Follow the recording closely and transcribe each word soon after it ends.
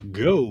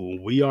go.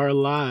 We are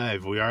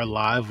live. We are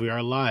live. We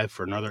are live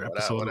for another What up?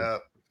 episode What of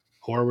up?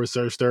 Horror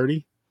Research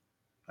 30.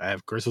 I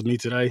have Chris with me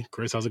today.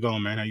 Chris, how's it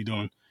going, man? How you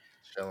doing?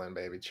 Chilling,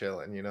 baby,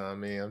 chilling. You know what I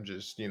mean? I'm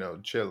just,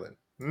 chilling.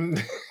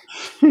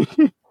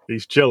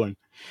 He's chilling.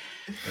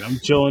 And I'm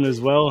chilling as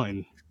well.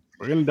 And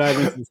we're going to dive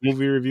into this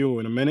movie review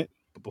in a minute.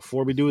 But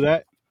before we do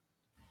that,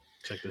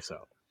 check this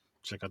out.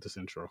 Check out this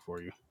intro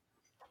for you.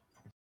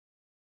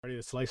 Ready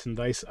to slice and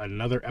dice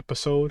another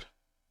episode?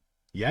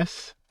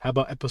 Yes? How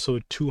about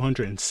episode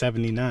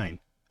 279?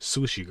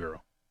 Sushi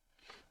Girl.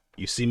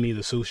 You see me,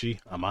 the sushi.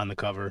 I'm on the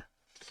cover.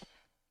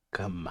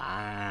 Come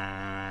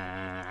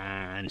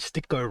on.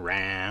 Stick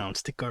around.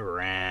 Stick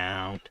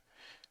around.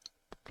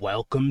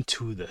 Welcome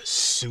to the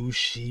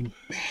Sushi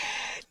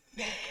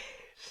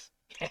Madness.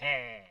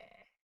 I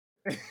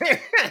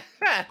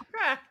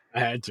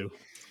had to.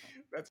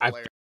 That's I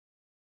hilarious.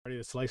 ready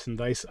to slice and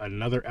dice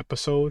another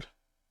episode.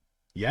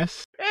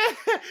 Yes.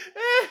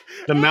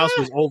 The mouse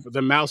was over.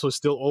 The mouse was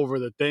still over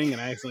the thing,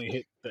 and I accidentally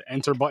hit the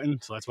enter button,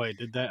 so that's why I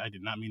did that. I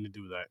did not mean to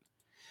do that,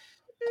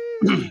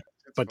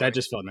 but that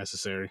just felt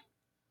necessary.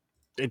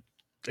 It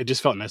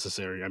just felt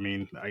necessary. I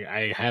mean,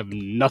 I have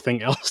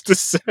nothing else to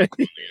say,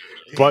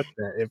 but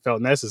that it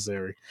felt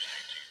necessary.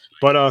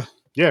 But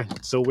yeah.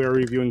 So we're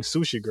reviewing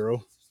Sushi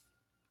Girl.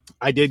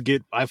 I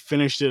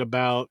finished it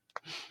around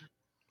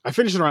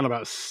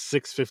about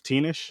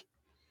 6:15 ish.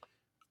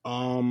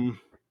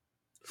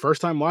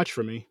 First time watch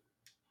for me.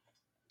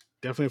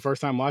 Definitely a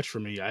first time watch for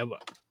me. I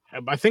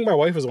think my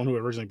wife was the one who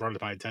originally brought it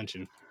to my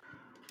attention,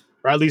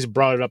 or at least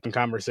brought it up in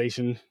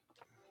conversation.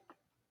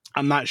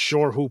 I'm not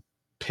sure who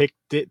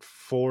picked it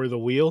for the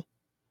wheel.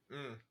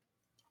 Mm.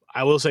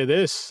 I will say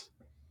this: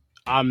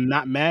 I'm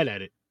not mad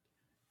at it.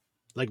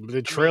 Like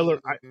the trailer,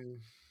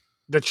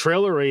 the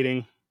trailer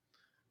rating.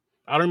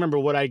 I don't remember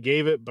what I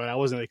gave it, but I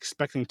wasn't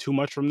expecting too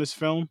much from this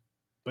film.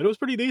 But it was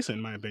pretty decent,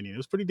 in my opinion. It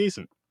was pretty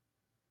decent.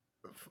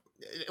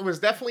 It was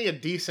definitely a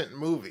decent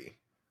movie.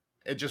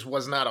 It just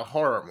was not a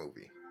horror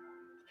movie.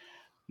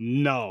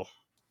 No,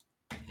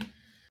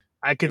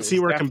 I It could see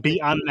was where it can definitely,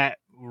 be on that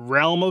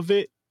realm of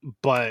it,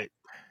 but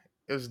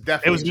it was it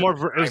definitely was just more. a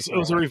crime It was a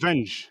thriller.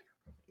 revenge.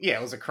 Yeah,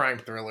 it was a crime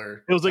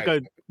thriller. It was like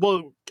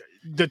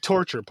the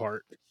torture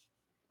part.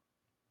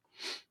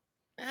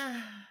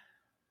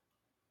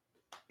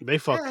 They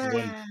fucked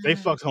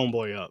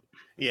homeboy up.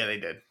 Yeah, they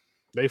did.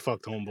 They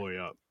fucked homeboy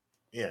up.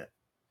 Yeah,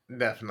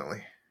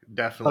 definitely, But I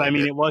definitely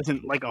mean, did. it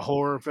wasn't like a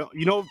horror film.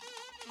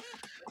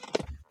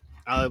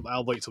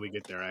 I'll wait till we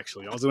get there.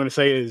 Actually, I was going to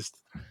say is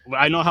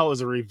I know how it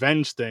was a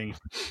revenge thing.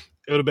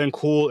 It would have been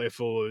cool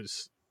if it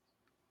was.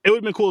 It would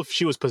have been cool if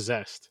she was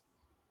possessed.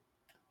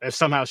 If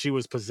somehow she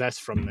was possessed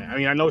from that. I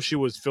mean, I know she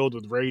was filled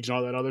with rage and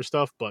all that other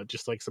stuff, but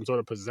just like some sort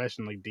of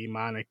possession, like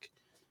demonic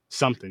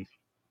something.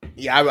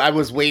 Yeah, I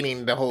was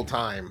waiting the whole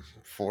time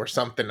for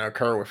something to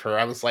occur with her.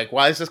 I was like,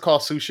 why is this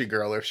called Sushi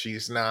Girl if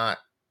she's not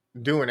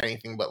doing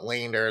anything but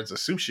laying there as a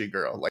sushi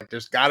girl? Like,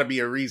 there's got to be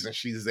a reason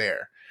she's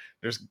there.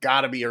 There's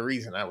got to be a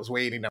reason. I was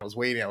waiting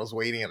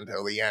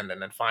until the end.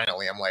 And then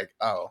finally, I'm like,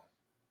 oh.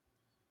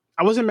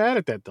 I wasn't mad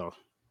at that, though.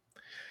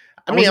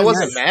 I mean, I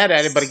wasn't mad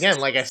at it. But again,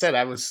 like I said,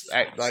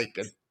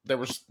 there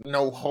was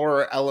no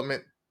horror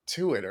element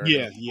to it.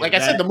 Yeah. Like I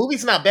said, the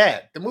movie's not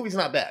bad.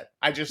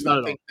 I just Not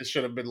don't at think this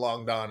should have been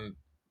long on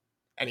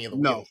any of the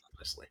No. wheels,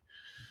 honestly.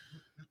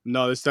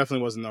 No, this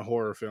definitely wasn't a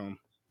horror film.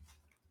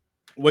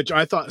 Which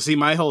I thought,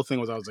 my whole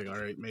thing was I was like, all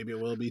right, maybe it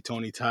will be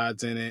Tony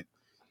Todd's in it.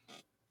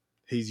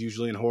 He's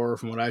usually in horror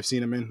from what I've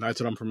seen him in.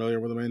 That's what I'm familiar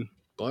with him in.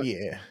 But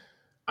yeah,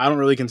 I don't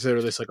really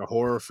consider this like a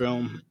horror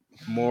film.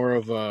 More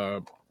of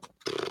a.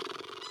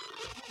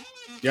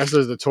 Yes,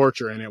 there's the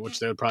torture in it, which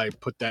they would probably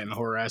put that in the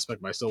horror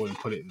aspect, but I still wouldn't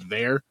put it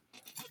there.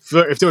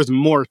 If there was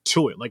more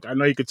to it, like I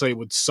know you could say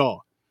with Saw,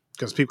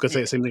 because people could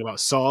say the same thing about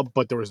Saw,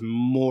 but there was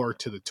more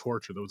to the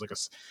torture.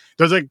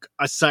 There's like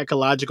a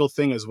psychological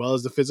thing as well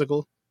as the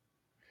physical.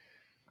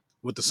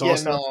 With the Saw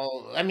stuff,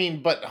 no, I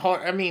mean,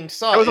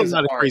 Saw there was a is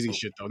lot of horror crazy movie.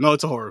 shit though. No,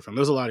 it's a horror film.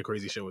 There's a lot of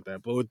crazy shit with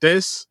that, but with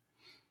this,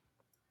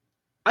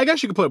 I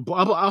guess you could put.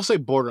 I'll say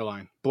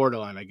borderline,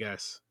 I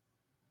guess.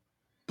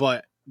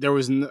 But there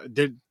was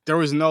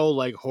no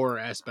like horror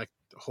aspect,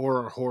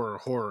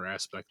 horror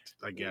aspect.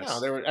 I guess.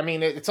 No,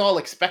 it's all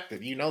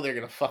expected. You know, they're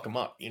gonna fuck them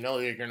up. You know,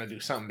 they're gonna do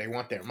something. They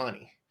want their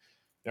money.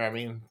 You know what I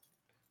mean?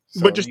 But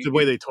So just the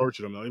way they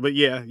tortured them, though. But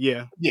yeah.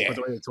 But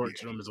the way they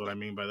tortured them is what I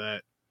mean by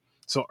that.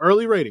 So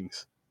early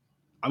ratings,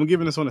 I'm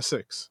giving this one a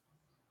 6.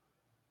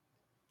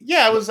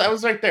 Yeah, I was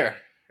right there.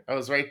 I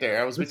was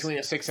between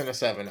a 6 and a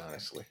 7,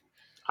 honestly.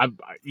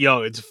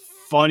 It's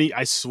funny.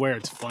 I swear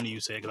it's funny you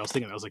say it, because I was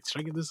thinking, I was like,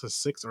 should I give this a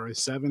 6 or a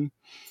 7?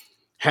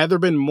 Had there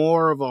been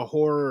more of a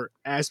horror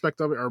aspect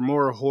of it, or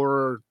more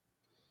horror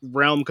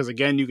realm, because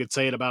again, you could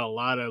say it about a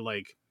lot of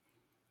like,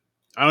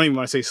 I don't even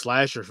want to say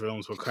slasher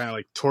films, but kind of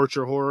like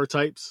torture horror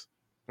types,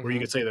 where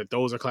you could say that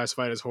those are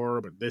classified as horror,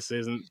 but this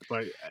isn't.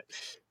 But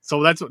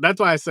so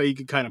that's why I say you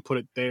could kind of put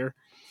it there.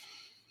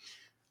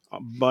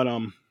 But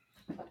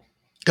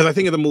because I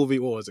think of the movie,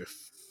 what was it?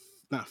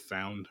 Not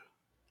Found.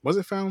 Was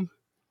it Found?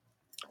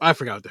 I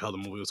forgot what the hell the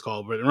movie was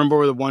called, but remember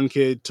where the one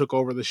kid took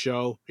over the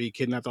show? He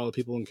kidnapped all the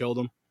people and killed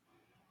them.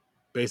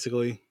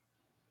 Basically,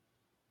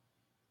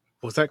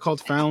 was that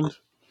called Found?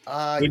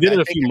 They did I it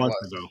a think few it months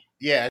was. ago.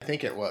 Yeah, I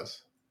think it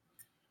was.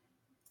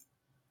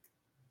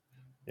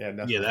 Yeah,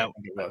 Yeah, definitely. I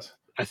think it was.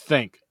 I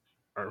think.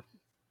 Or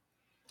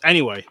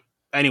anyway,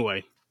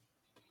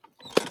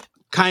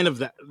 kind of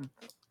that,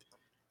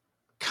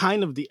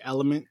 kind of the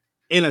element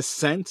in a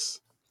sense.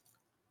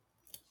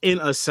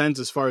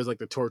 As far as like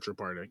the torture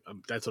part,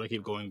 that's what I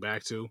keep going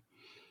back to.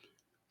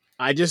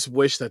 I just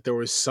wish that there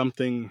was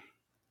something.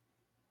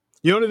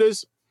 You know what it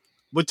is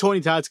with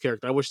Tony Todd's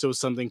character? I wish there was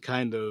something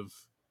kind of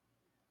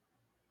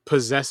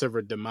possessive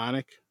or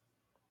demonic,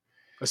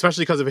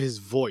 especially because of his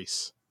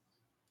voice.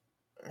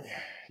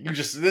 You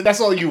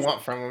just—that's all you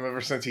want from him ever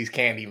since he's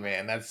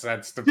Candyman. That's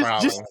the Just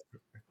problem.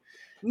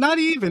 not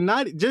even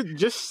not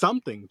just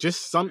something,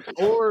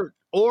 or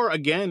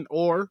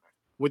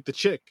with the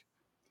chick,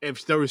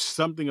 if there was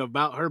something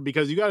about her,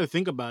 because you got to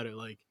think about it,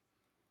 like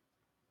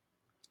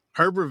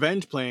her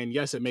revenge plan.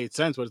 Yes, it made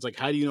sense, but it's like,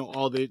 how do you know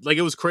all the, like,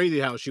 it was crazy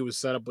how she was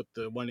set up with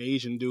the one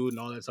Asian dude and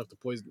all that stuff to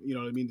poison, you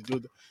know what I mean,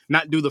 to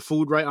not do the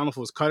food right. I don't know if it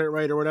was cut it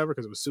right or whatever,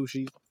 because it was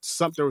sushi.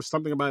 There was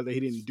something about it that he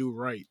didn't do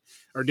right,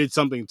 or did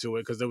something to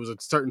it, because there was a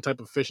certain type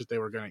of fish that they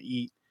were going to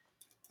eat.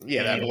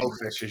 Yeah, that And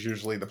blowfish is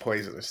usually the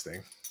poisonous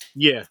thing.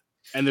 yeah,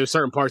 and there's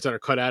certain parts that are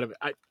cut out of it.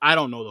 I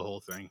don't know the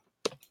whole thing.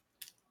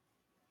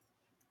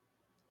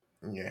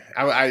 Yeah,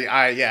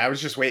 I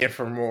was just waiting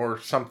for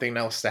something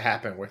else to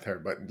happen with her,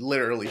 but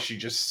literally she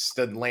just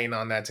stood laying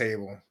on that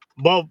table.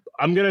 Well,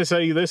 I'm gonna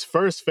say this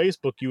first,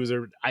 Facebook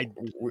user.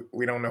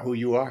 We don't know who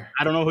you are.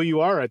 I don't know who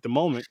you are at the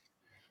moment.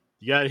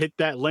 You gotta hit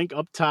that link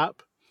up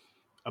top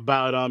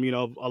about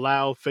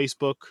allow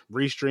Facebook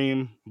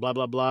restream blah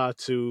blah blah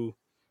so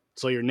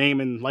your name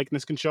and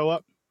likeness can show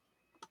up.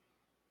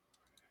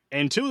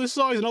 And two, this is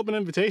always an open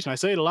invitation. I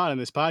say it a lot in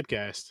this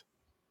podcast.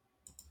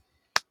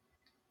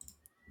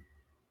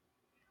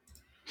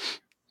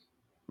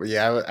 But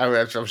yeah, I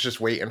was just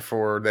waiting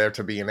for there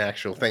to be an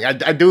actual thing.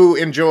 I do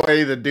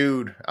enjoy the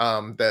dude,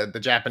 the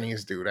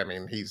Japanese dude. I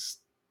mean, he's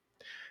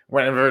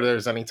whenever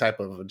there's any type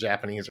of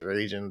Japanese or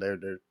Asian,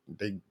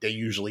 they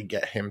usually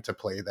get him to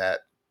play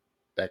that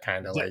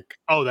kind of like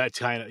that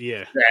kind of,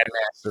 yeah,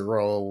 grandmaster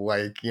role,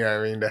 like, you know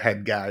what I mean, the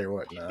head guy or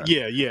whatnot.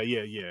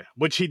 Yeah.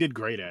 Which he did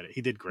great at it.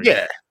 He did great.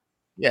 Yeah.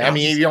 Yeah, I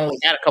mean, he only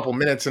had a couple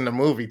minutes in the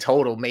movie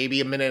total, maybe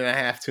a minute and a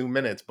half, 2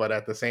 minutes, but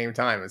at the same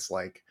time, it's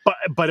like,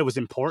 but it was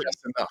important.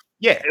 Just enough.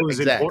 Yeah, it was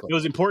exactly. It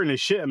was important as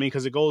shit. I mean,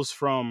 because it goes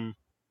from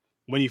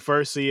when you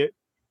first see it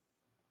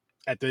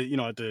at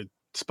the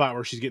spot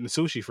where she's getting the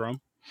sushi from.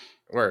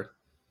 Word.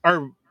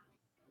 Or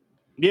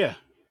yeah,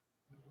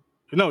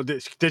 no,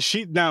 does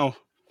she now?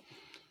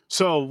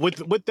 So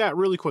with that,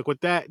 really quick,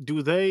 with that,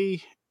 do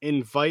they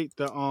invite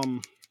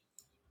the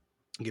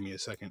Give me a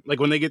second. Like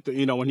when they get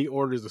when he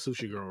orders the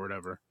sushi girl or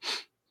whatever,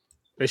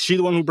 is she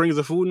the one who brings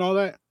the food and all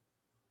that?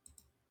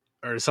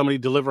 Or does somebody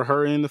deliver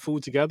her and the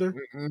food together?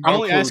 I'm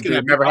only asking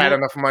that. Never had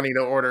enough money to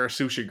order a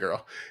sushi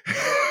girl.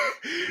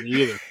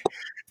 Me either.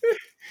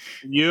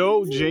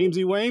 Yo,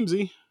 Jamesy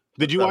Wamesy.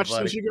 Did you watch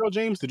Sushi Girl,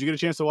 James? Did you get a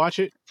chance to watch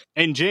it?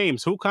 And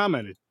James, who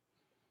commented?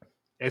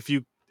 If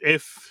you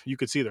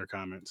could see their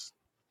comments.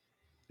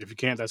 If you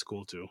can't, that's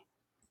cool too.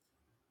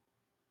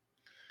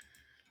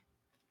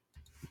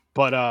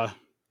 But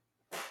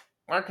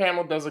Mark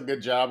Hamill does a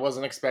good job.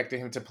 Wasn't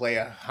expecting him to play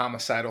a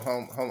homicidal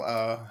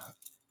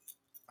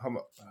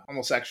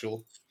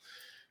homosexual.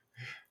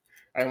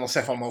 I almost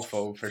said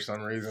homophobe for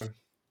some reason.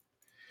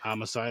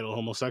 Homicidal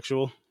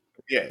homosexual.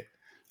 Yeah,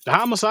 the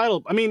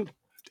homicidal. I mean,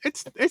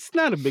 it's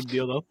not a big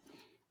deal though.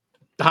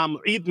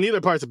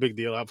 Neither part's a big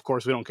deal. Of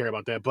course, we don't care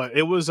about that. But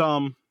it was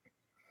him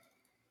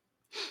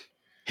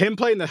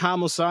playing the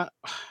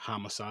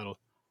homicidal.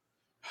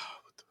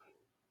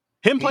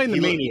 Him playing the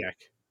maniac.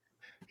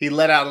 He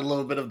let out a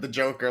little bit of the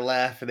Joker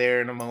laugh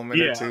there in a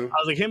moment or two. I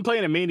was like, him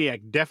playing a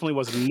maniac definitely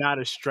was not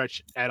a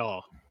stretch at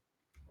all.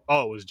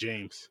 Oh, it was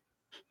James.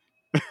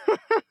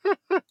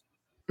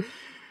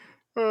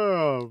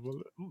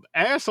 Oh,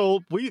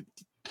 asshole.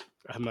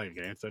 I'm not even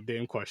going to answer that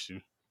damn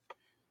question.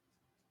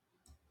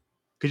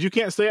 Because you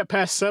can't stay up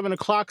past 7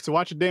 o'clock to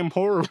watch a damn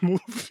horror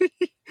movie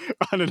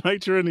on the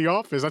night you're in the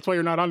office. That's why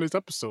you're not on this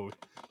episode.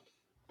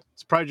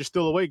 It's probably just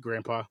still awake,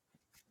 Grandpa.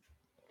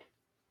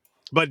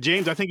 But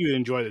James, I think you'd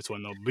enjoy this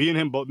one though. Me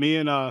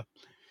and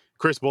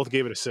Chris both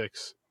gave it a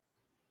 6.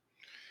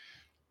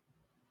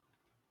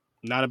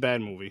 Not a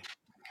bad movie.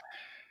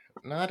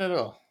 Not at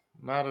all.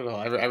 Not at all.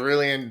 I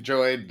really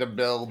enjoyed the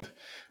build.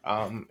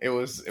 It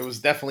was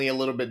definitely a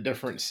little bit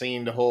different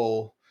seeing the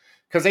whole,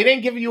 because they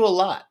didn't give you a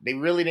lot. They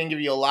really didn't give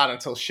you a lot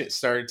until shit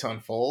started to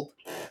unfold.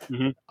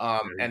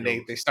 Mm-hmm. And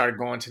they started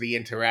going to the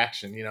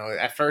interaction. You know,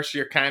 at first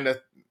you're kind of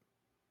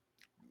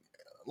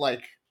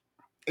like,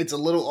 it's a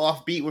little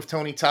offbeat with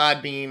Tony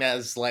Todd being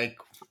as like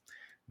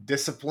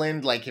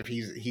disciplined, like if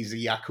he's a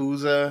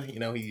Yakuza, you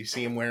know, you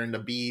see him wearing the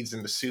beads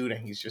and the suit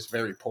and he's just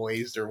very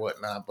poised or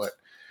whatnot. But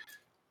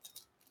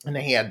And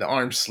then he had the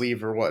arm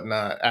sleeve or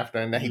whatnot after,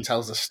 and then he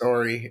tells the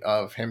story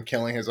of him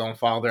killing his own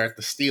father at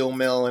the steel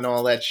mill and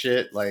all that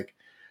shit. Like,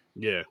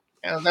 Yeah.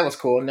 yeah, that was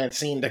cool. And then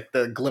seeing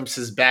the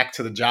glimpses back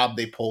to the job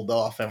they pulled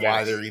off and why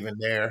Yes. they're even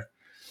there.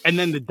 And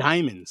then the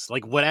diamonds,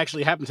 like what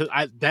actually happened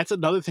to. That's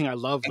another thing I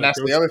love. And Like,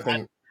 that's the other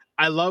thing.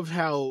 I loved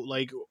how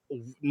like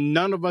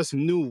none of us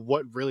knew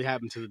what really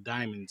happened to the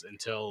diamonds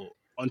until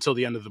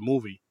the end of the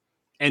movie,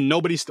 and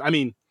nobody. I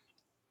mean,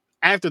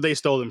 after they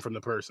stole them from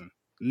the person,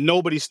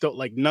 nobody stole.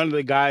 Like none of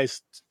the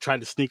guys tried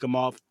to sneak them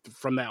off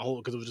from that hole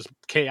because it was just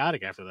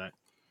chaotic after that.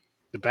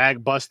 The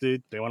bag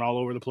busted. They went all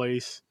over the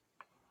place,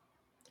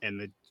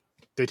 and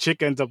the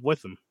chick ends up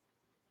with them,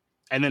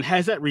 and then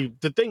has that.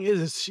 The thing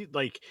is she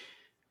like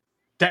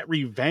that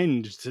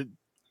revenge to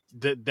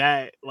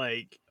that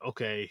like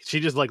okay. She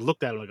just like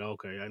looked at him like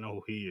okay, I know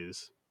who he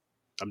is.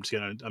 I'm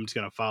just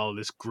gonna follow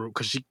this group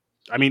because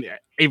I mean,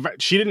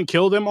 she didn't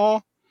kill them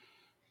all,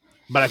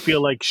 but I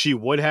feel like she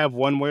would have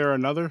one way or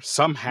another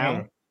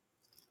somehow.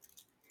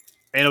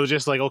 And it was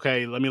just like,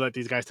 okay, let me let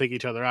these guys take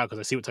each other out because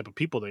I see what type of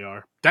people they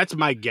are. That's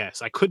my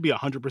guess. I could be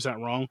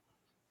 100% wrong.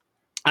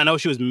 I know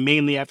she was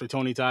mainly after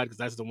Tony Todd because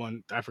that's the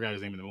one I forgot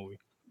his name in the movie,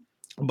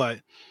 but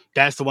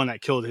that's the one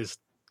that killed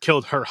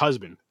her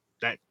husband.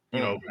 That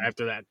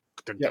after that,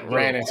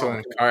 ran into him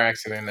in a car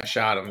accident and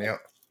shot him. Yep.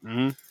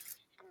 Mm-hmm.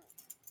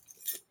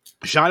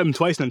 Shot him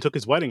twice and then took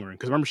his wedding ring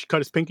because remember she cut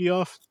his pinky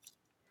off.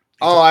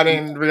 I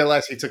didn't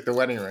realize he took the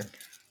wedding ring.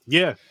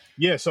 Yeah.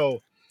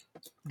 So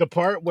the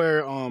part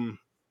where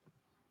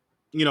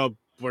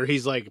where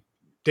he's like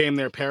damn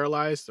near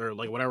paralyzed or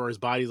like whatever, his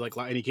body's like,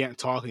 and he can't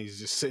talk and he's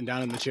just sitting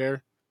down in the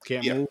chair,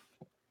 can't move.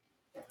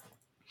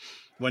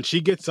 When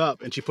she gets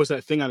up and she puts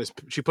something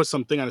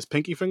on his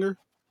pinky finger,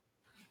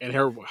 and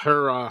her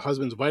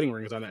husband's wedding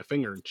ring is on that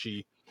finger, and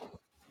she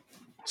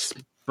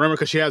remember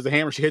because she has the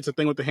hammer, she hits the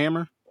thing with the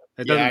hammer.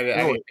 I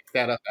didn't pick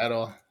that up at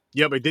all.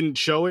 Yeah, but it didn't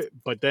show it.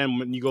 But then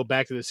when you go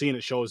back to the scene,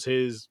 it shows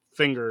his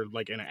finger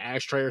like in an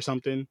ashtray or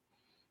something,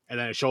 and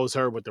then it shows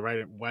her with the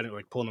wedding,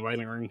 like pulling the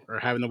wedding ring or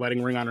having the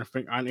wedding ring on her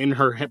in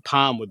her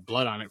palm with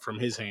blood on it from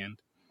his hand.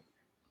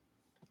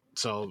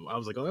 So I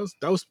was like, oh,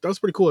 that was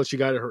pretty cool. She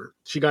got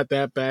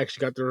that back.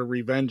 She got the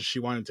revenge she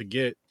wanted to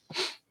get,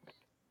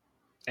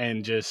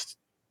 and just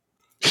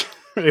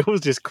it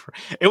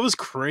was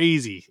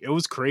crazy. It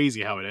was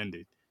crazy how it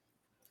ended.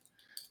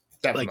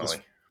 Definitely.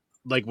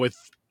 Like with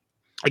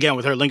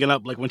her linking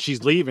up, like when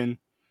she's leaving,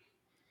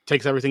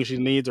 takes everything she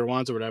needs or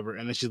wants or whatever,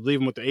 and then she's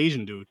leaving with the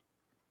Asian dude.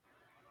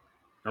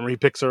 Remember, he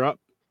picks her up.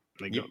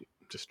 They go,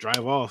 just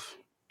drive off.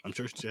 I'm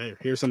sure. Hey,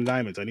 here's some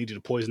diamonds. I need you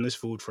to poison this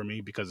food for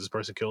me because this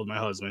person killed my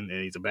husband,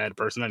 and he's a bad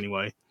person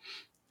anyway.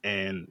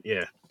 And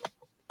yeah,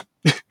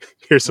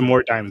 here's some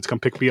more diamonds. Come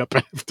pick me up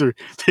after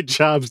the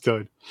job's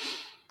done.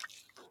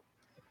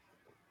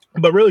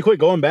 But really quick,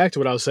 going back to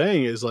what I was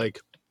saying is like,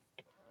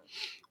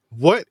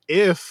 what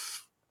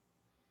if?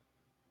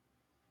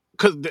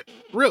 Because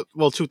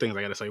two things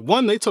I gotta say.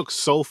 One, they took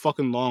so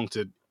fucking long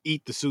to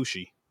eat the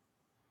sushi.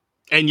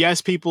 And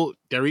yes,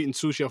 they're eating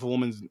sushi off a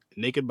woman's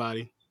naked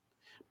body.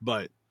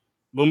 But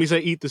when we say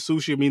eat the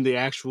sushi, I mean the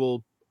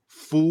actual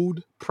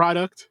food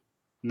product,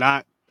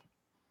 not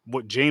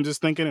what James is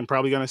thinking and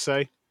probably going to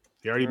say.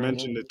 He already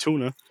mentioned the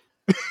tuna.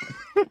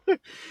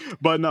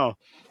 But no.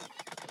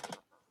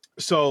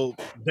 So,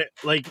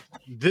 like,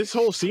 this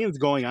whole scene's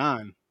going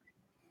on.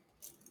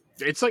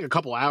 It's like a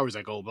couple hours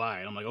that go by.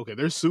 And I'm like, okay,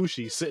 there's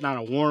sushi sitting on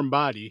a warm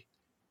body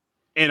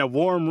in a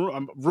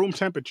warm room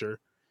temperature.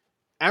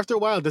 After a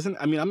while,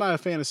 I'm not a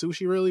fan of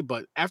sushi really,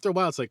 but after a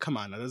while, it's like, come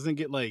on, that doesn't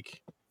get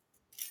like,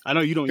 I know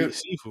you don't eat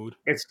seafood.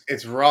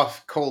 It's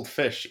rough, cold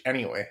fish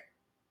anyway.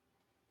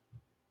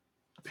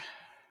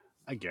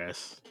 I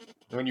guess.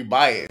 When you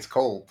buy it, it's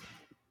cold.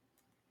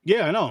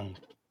 Yeah,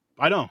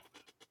 I know.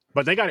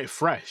 But they got it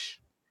fresh.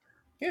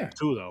 Yeah.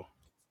 Too, though.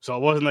 So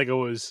it wasn't like it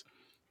was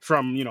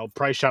from,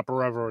 Price Shop or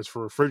wherever it was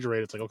for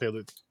refrigerated. It's like, okay,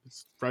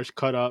 it's fresh,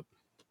 cut up,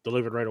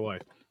 delivered right away.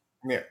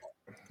 Yeah.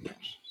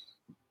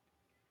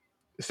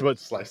 But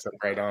slice it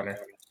right on her.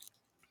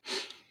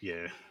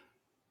 Yeah.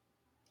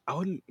 I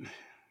wouldn't.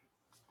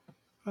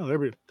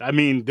 Oh, I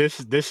mean, this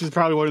is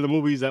probably one of the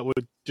movies that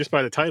would, just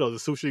by the title, the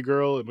Sushi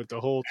Girl, and with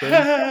the whole thing,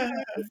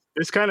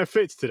 this kind of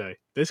fits today.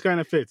 This kind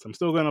of fits. I'm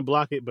still gonna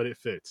block it, but it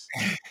fits.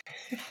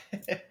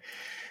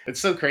 It's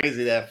so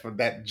crazy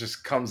that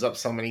just comes up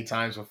so many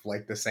times with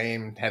like the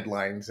same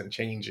headlines and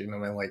changing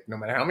them, and like no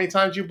matter how many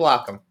times you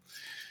block them,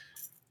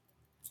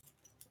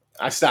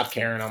 I stopped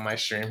caring on my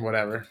stream.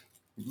 Whatever.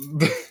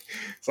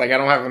 It's like I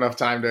don't have enough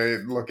time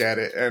to look at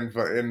it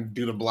and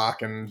do the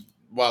blocking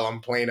while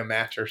I'm playing a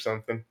match or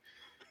something.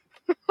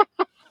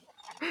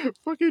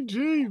 Fucking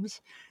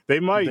James. They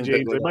might,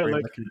 James. They might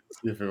like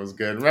see if it was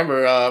good.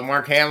 Remember,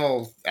 Mark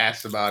Hamill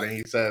asked about it.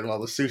 He said, "Well,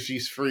 the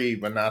sushi's free,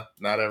 but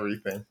not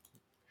everything."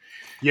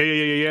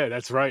 Yeah.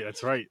 That's right.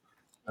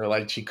 Or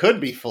like she could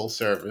be full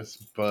service,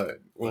 but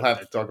we'll have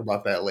to talk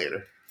about that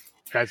later.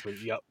 That's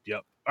what. Yep.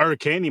 Or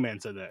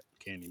Candyman said that.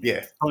 Candyman.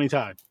 Yeah. Tony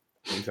Todd.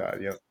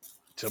 Yep.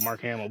 To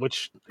Mark Hamill,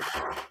 which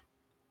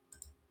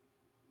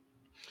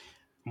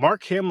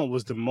Mark Hamill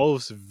was the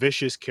most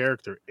vicious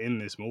character in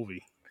this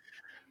movie.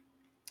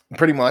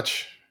 Pretty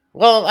much.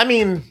 Well, I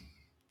mean,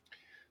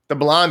 the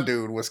blonde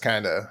dude was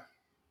kind of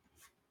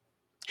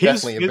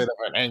definitely a bit of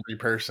an angry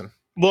person.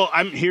 Well,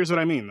 here's what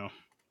I mean though.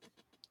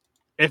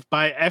 If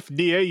by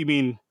FDA you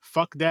mean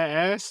fuck that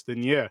ass,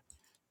 then yeah.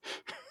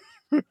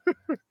 You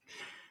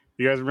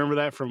guys remember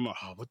that from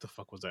what the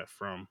fuck was that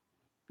from?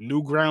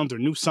 Newgrounds or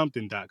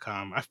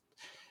newsomething.com.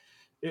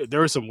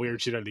 There was some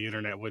weird shit on the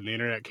internet when the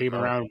internet came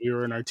around. We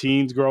were in our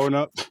teens growing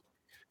up.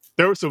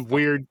 There was some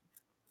weird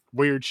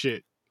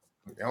shit.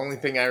 The only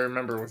thing I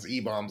remember was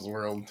E-Bombs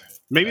World.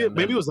 Maybe it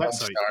was that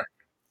site.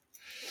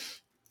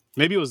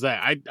 Maybe it was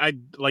that.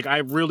 I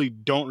really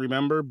don't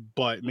remember,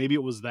 but maybe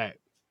it was that.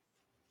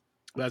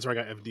 That's where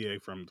I got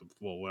FDA from.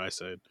 Well, what I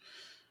said.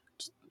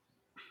 Just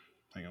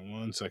hang on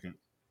 1 second.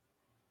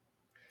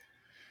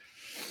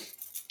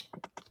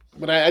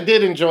 But I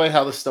did enjoy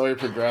how the story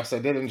progressed. I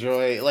did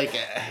enjoy, like,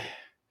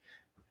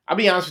 I'll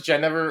be honest with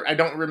you, I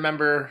don't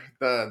remember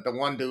the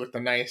one dude with the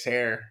nice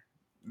hair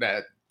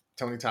that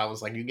Tony Todd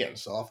was like, you getting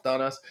soft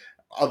on us,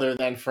 other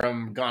than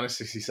from Gone in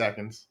 60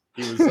 Seconds.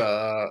 He was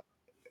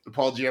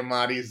Paul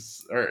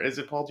Giamatti's, or is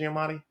it Paul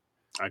Giamatti?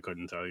 I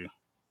couldn't tell you.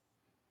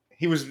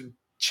 He was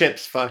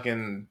Chip's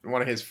fucking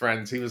one of his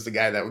friends. He was the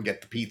guy that would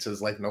get the pizzas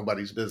like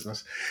nobody's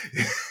business.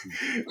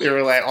 They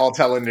were like all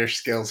telling their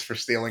skills for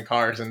stealing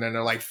cars, and then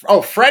they're like,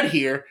 "Oh, Fred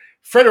here.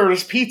 Fred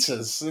orders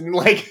pizzas," and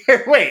like,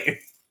 wait.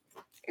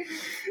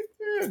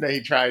 And then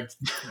he tried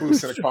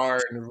boosting a car,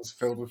 and it was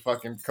filled with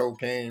fucking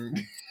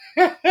cocaine.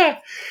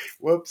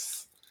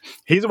 Whoops.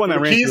 He's the one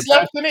that ran to the bathroom.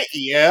 Left in it?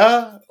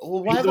 Yeah.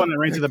 Well, why He's the one that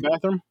ran to the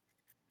bathroom?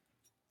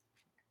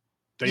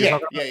 Yeah.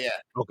 Okay,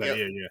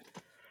 yep. yeah.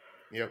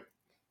 Yep.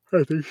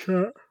 I think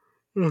so.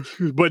 Oh,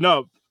 excuse me. But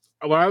no,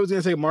 what I was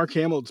going to say, Mark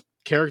Hamill's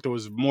character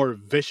was more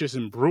vicious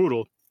and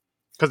brutal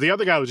because the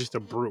other guy was just a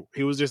brute.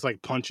 He was just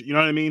like punching. You know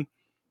what I mean?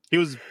 He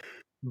was,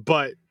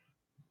 but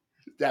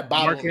that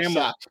Mark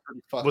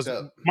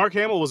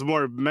Hamill was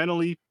more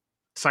mentally,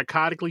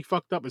 psychotically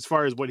fucked up as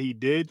far as what he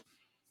did,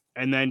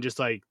 and then just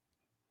like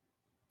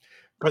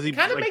because he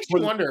kind of makes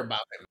you wonder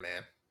about him,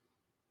 man.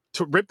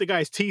 To rip the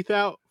guy's teeth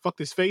out, fucked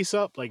his face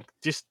up, like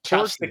just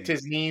chopsticked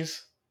his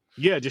knees.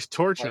 Yeah, just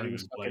torturing him.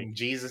 Like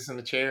Jesus in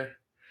the chair.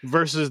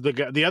 Versus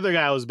the other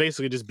guy was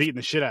basically just beating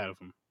the shit out of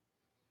him,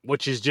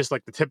 which is just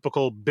like the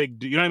typical big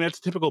dude. You know what I mean? That's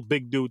a typical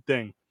big dude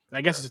thing.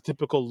 I guess it's a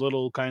typical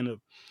little kind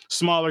of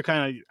smaller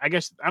kind of, I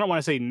guess, I don't want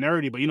to say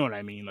nerdy, but you know what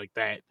I mean? Like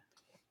that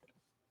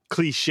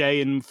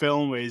cliche in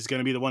film where he's going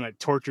to be the one that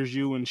tortures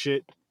you and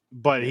shit.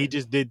 But he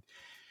just did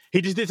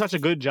such a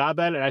good job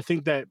at it. I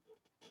think that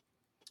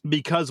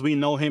because we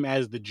know him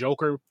as the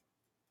Joker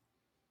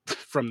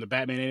from the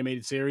Batman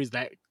animated series,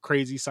 that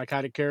crazy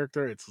psychotic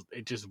character,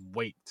 it just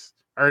waits,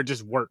 or it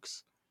just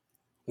works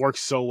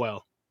so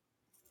well.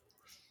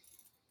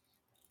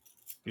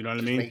 You know what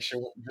I mean?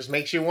 Just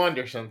makes you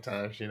wonder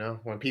sometimes, you know,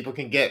 when people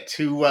can get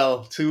too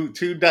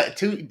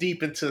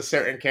deep into a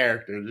certain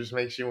character, it just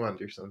makes you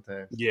wonder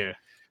sometimes. Yeah.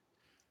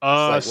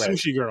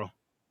 Sushi Girl.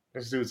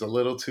 This dude's a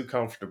little too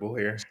comfortable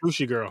here.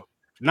 Sushi Girl.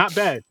 Not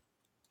bad.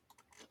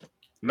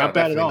 Not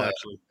bad at all,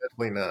 actually.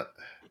 Definitely not.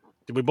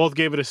 We both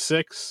gave it a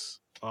 6.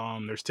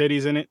 There's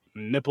titties in it,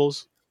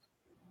 nipples.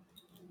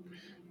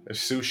 There's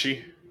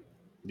sushi.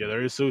 Yeah,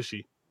 there is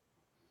sushi.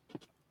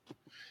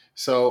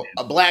 So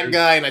a black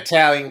guy, an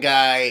Italian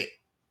guy,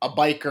 a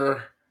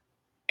biker,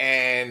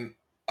 and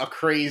a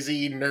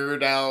crazy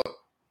nerd out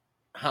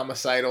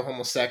homicidal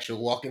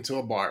homosexual walk into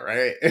a bar,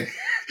 right?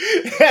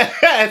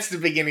 That's the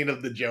beginning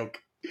of the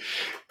joke.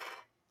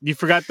 You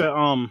forgot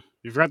the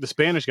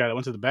Spanish guy that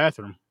went to the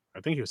bathroom.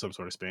 I think he was some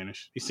sort of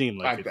Spanish. He seemed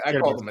like I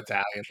called him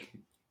Italian.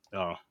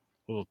 Oh,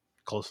 well,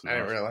 close enough. I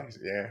didn't realize.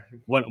 Yeah,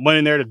 went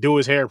in there to do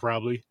his hair.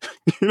 Probably.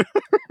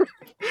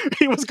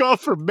 He was gone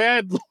for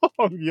mad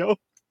long, yo.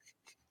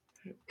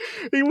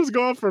 He was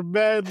gone for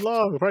mad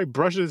long. Probably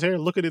brushing his hair,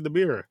 looking in the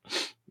mirror.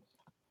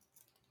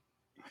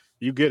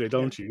 You get it,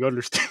 don't you? You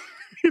understand?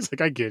 He's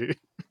like, I get it.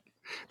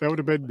 That would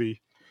have been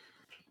me.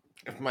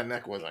 If my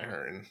neck wasn't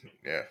hurting,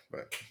 yeah,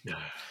 but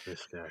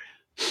this guy.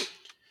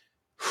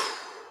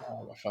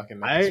 Oh, my fucking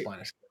neck is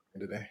fine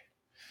today.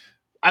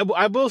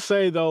 I will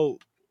say though,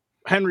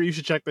 Henry, you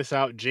should check this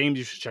out. James,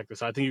 you should check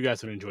this out. I think you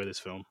guys would enjoy this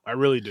film. I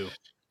really do.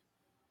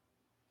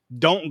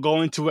 Don't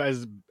go into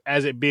it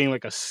as it being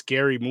like a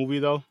scary movie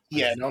though.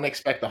 Yeah, don't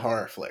expect a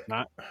horror flick.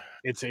 Not.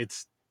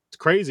 It's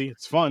crazy.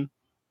 It's fun,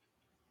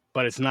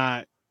 but it's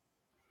not.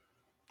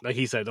 Like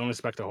he said, don't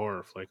expect a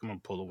horror flick. I'm gonna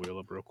pull the wheel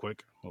up real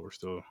quick while we're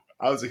still.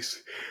 I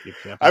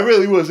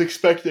really was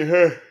expecting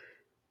her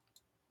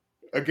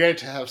again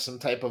to have some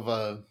type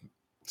of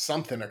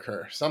something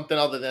occur, something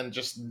other than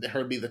just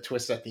her be the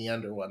twist at the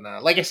end or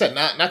whatnot. Like I said,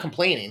 not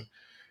complaining.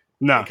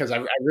 No, because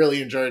I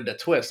really enjoyed the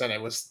twist and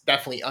it was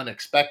definitely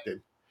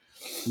unexpected.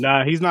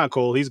 Nah, he's not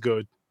cold. He's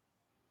good.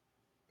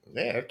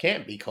 Yeah, it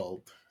can't be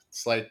cold.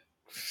 It's like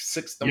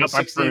 60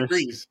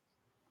 degrees.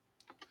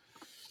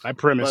 I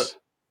premise.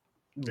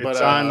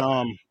 It's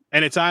on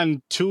and it's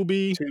on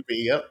Tubi.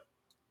 Tubi, yep.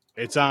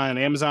 It's on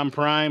Amazon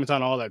Prime. It's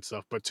on all that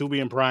stuff. But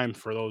Tubi and Prime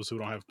for those who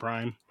don't have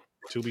Prime.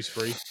 Tubi's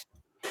free.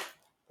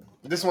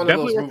 This is one of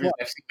Definitely those worth movies watching.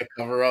 I've seen the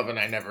cover of and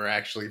I never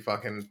actually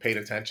fucking paid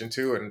attention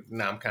to, and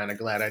now I'm kind of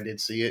glad I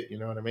did see it. You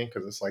know what I mean?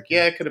 Because it's like,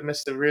 yeah, I could have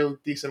missed a real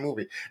decent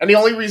movie. And the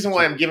only reason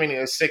why I'm giving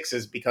it a 6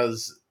 is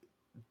because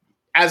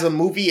as a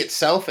movie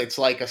itself, it's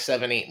like a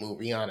 7-8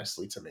 movie,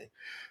 honestly, to me.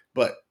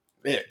 But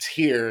it's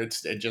here.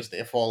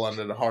 It fall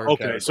under the horror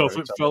Okay, so if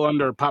category. it So, fell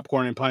under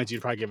popcorn and pints,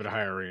 you'd probably give it a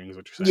higher rating. Is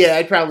what you're saying? yeah,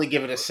 I'd probably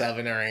give it a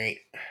 7 or 8.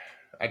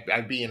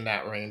 I'd be in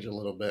that range a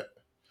little bit.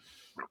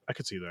 I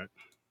could see that.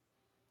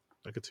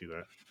 I could see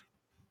that.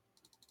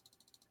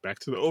 Back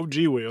to the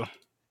OG wheel.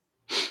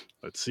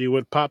 Let's see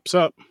what pops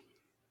up.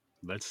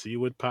 Let's see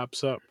what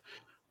pops up.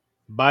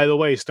 By the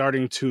way,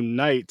 starting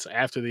tonight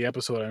after the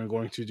episode, I'm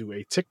going to do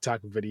a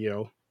TikTok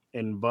video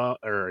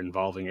inviting.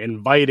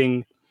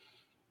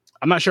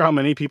 I'm not sure how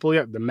many people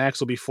yet. The max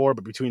will be 4,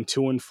 but between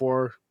 2 and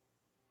 4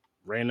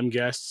 random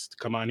guests to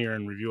come on here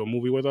and review a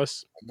movie with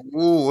us.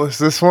 Ooh, what's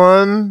this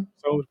one?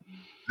 So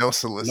No no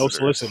solicitors.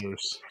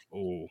 solicitors.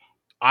 Oh,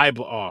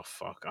 eyeball. Oh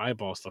fuck,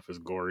 eyeball stuff is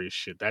gory as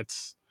shit.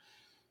 That's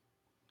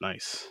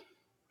nice.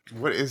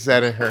 What is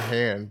that in her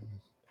hand?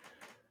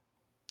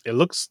 It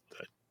looks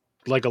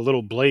like a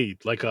little blade,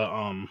 like a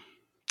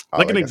Oh,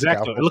 like an like a X-Acto. It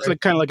scalpel looks thing?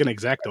 like kind of like an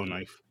X-Acto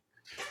knife.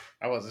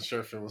 I wasn't sure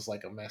if it was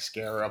like a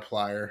mascara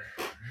applier or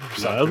No, I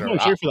was something. going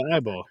straight for the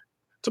eyeball.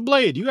 It's a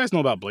blade. You guys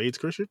know about blades,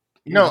 Christian?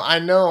 No, I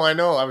know.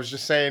 I was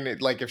just saying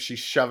it like if she's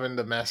shoving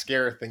the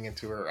mascara thing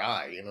into her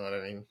eye, you know what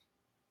I mean?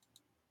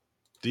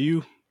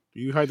 Do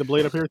you hide the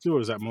blade up here too, or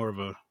is that more of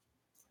the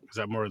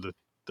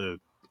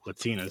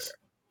Latinas?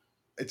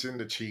 It's in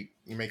the cheek.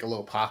 You make a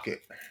little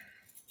pocket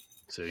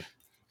See,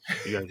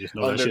 you guys just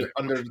know that shit.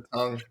 under the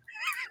tongue,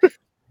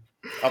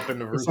 up in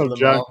the What's roof up, of the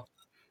John? mouth.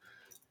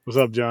 What's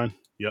up, John?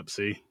 Yep.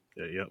 See.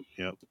 Yeah,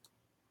 yep.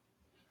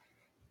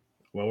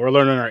 Well, we're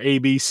learning our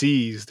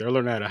ABCs. They're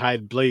learning how to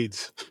hide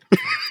blades.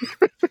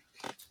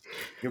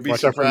 You'll be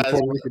Watch out for the surprised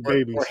Puerto Rican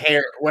babies.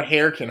 what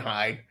hair can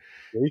hide.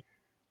 See?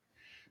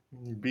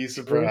 You'd be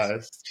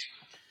surprised.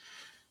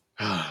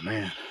 Oh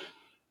man.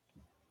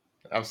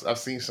 I've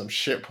seen some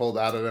shit pulled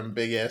out of them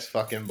big ass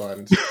fucking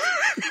buns.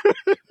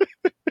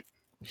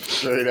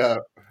 Straight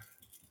up.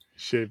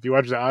 Shit, if you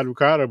watch the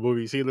Adukara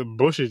movie, you see the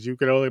bushes, you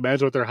can only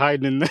imagine what they're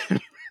hiding in there.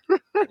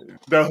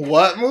 The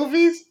what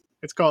movies?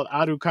 It's called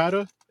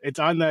Adukara. It's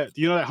on that,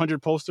 you know, that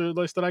 100 poster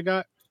list that I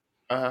got?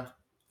 Uh-huh.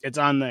 It's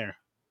on there.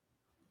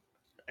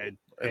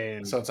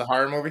 And so it's a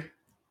horror movie?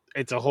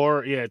 it's a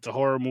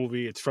horror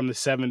movie. It's from the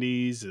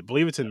 70s. I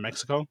believe it's in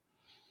Mexico.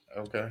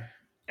 Okay.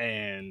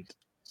 And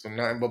so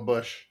nothing but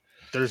bush.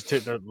 There's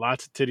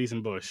lots of titties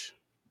and bush.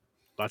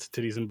 Lots of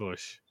titties and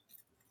bush.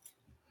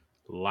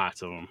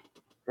 Lots of them.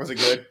 Was it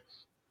good?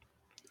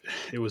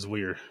 It was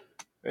weird.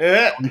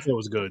 Yeah. I it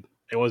was good.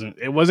 It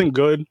wasn't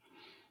good,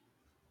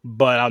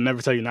 but I'll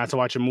never tell you not to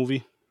watch a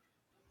movie.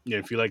 Yeah,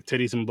 if you like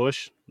titties and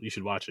bush, you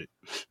should watch it.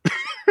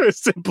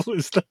 Simple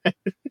as that.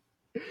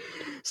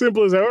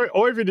 Simple as that.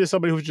 Or if you're just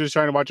somebody who's just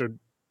trying to watch a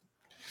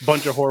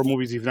bunch of horror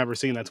movies you've never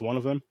seen, that's one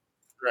of them.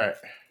 Right.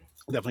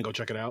 Definitely go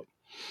check it out.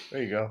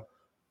 There you go.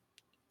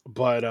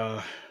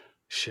 But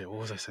shit, what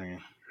was I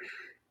saying?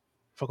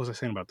 Fuck was I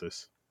saying about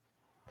this?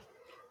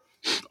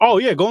 Oh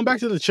yeah, going back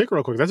to the chick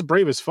real quick. That's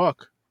brave as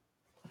fuck.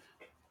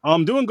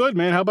 I'm doing good,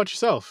 man. How about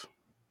yourself?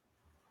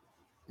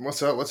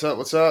 What's up? What's up?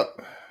 What's up?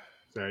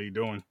 How you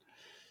doing?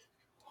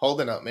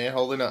 Holding up, man.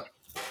 Holding up.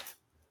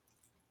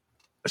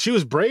 She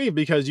was brave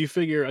because you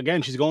figure,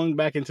 again, she's going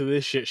back into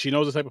this shit. She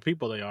knows the type of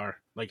people they are.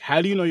 Like,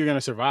 how do you know you're going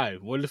to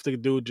survive? What if the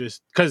dude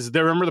just... Because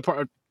they remember the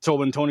part... So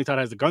when Tony Todd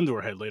has the gun to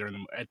her head later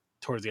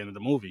towards the end of the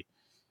movie.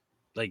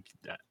 Like,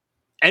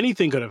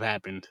 anything could have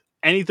happened.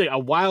 Anything. A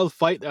wild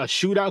fight, a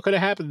shootout could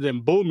have happened.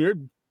 Then boom, you're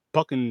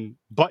fucking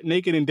butt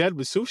naked and dead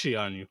with sushi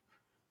on you.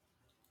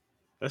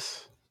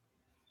 That's...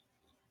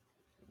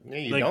 Yeah,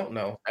 you don't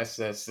know. That's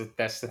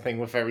the thing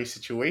with every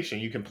situation.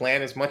 You can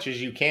plan as much as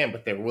you can,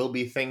 but there will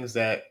be things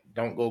that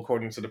don't go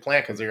according to the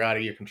plan because they're out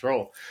of your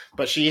control.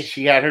 But she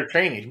had her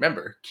training.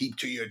 Remember, keep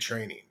to your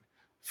training.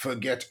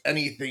 Forget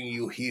anything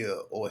you hear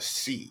or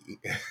see.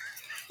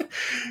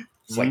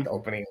 It's like the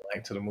opening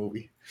line to the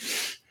movie.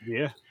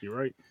 Yeah, you're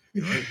right.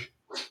 You're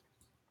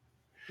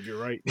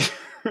right.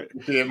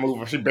 She didn't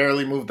move. She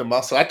barely moved the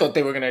muscle. I thought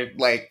they were gonna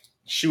like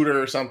shoot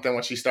her or something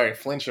when she started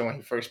flinching when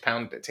he first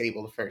pounded the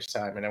table the first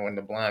time, and then when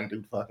the blonde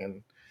dude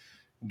fucking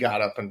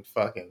got up and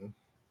fucking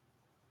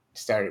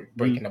started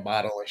breaking the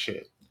bottle and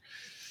shit.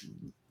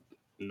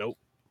 Nope.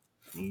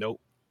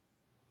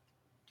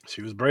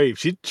 She was brave.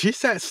 She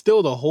sat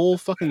still the whole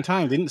fucking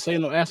time. Didn't say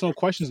no, ask no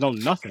questions, no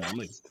nothing. I'm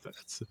like,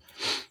 that's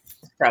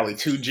probably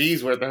 2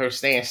 G's worth of her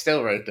staying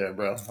still right there,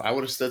 bro. I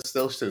would have stood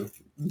still too.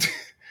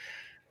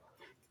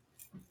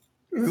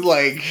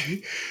 Like,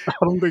 I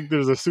don't think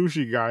there's a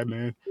sushi guy,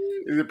 man.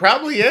 It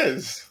probably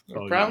is.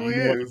 It probably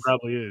is. It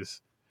probably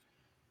is.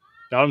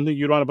 I don't think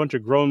you'd want a bunch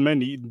of grown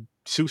men eating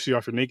sushi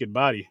off your naked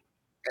body.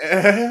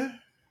 I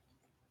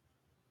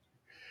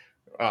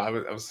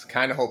was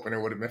kind of hoping it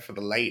would have been for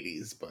the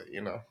ladies, but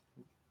you know.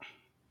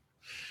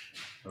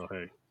 Oh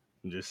hey,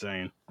 I'm just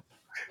saying.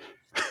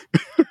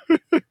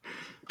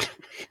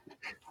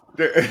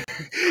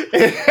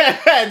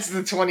 It's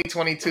the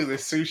 2022, the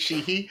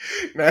sushi.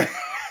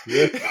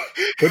 Yeah,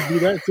 could be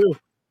that too.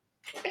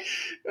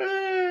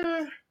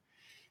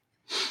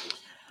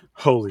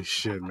 Holy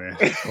shit, man!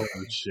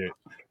 Holy shit!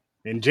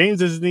 And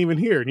James isn't even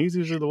here, and he's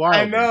usually the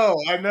I wild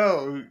one.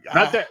 know.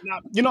 Not that,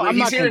 not, you know, Well, I'm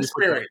he's not here going in to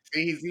put that. spirit.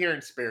 He's here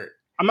in spirit.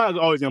 I'm not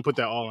always going to put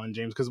that all on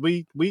James because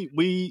we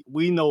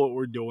know what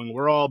we're doing.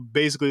 We're all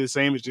basically the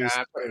same. It's just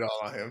I put it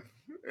all on him.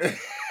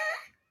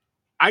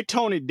 I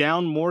tone it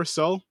down more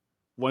so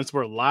once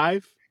we're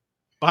live.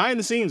 Behind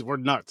the scenes, we're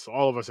nuts.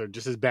 All of us are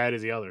just as bad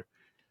as the other.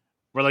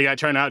 We're like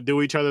trying to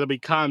outdo each other to be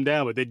calmed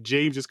down, but then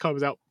James just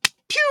comes out,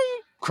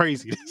 pew,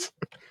 craziness.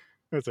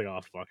 It's like,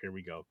 oh fuck, here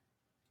we go.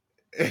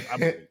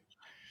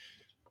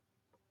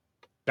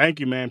 Thank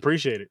you, man.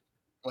 Appreciate it.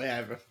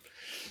 Whatever.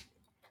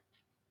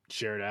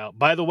 Share it out.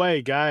 By the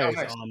way, guys,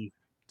 nice.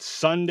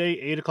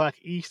 Sunday, 8:00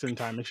 Eastern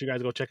time. Make sure you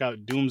guys go check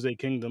out Doomsday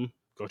Kingdom.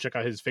 Go check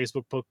out his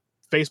Facebook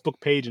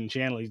page and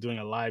channel. He's doing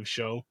a live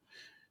show,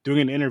 doing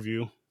an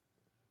interview.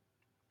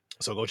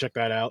 So go check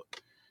that out.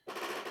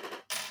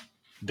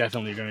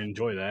 Definitely going to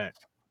enjoy that.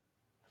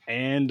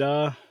 And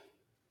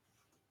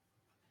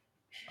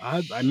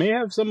I may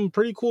have some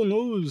pretty cool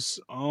news.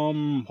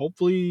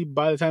 Hopefully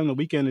by the time the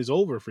weekend is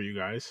over for you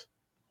guys.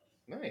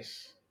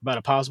 Nice. About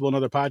a possible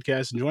another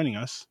podcast and joining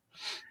us.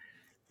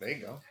 There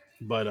you go.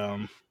 But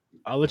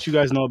I'll let you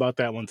guys know about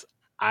that once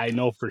I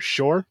know for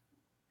sure.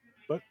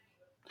 But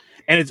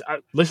and it's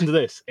listen to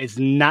this. It's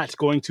not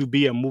going to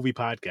be a movie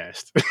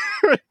podcast.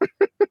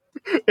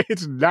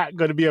 It's not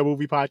going to be a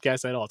movie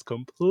podcast at all. It's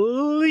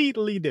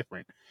completely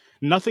different.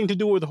 Nothing to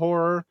do with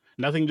horror.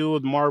 Nothing to do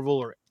with Marvel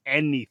or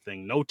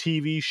anything. No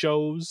TV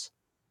shows.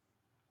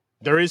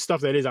 There is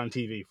stuff that is on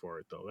TV for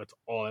it, though. That's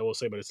all I will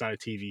say, but it's not a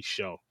TV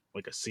show,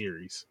 like a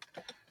series.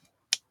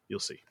 You'll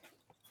see.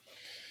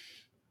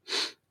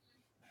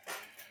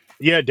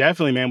 Yeah,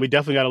 definitely, man. We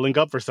definitely got to link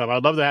up for stuff.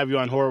 I'd love to have you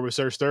on Horror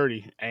Research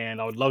 30,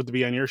 and I would love to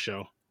be on your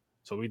show.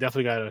 So we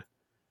definitely got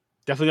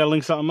to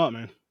link something up,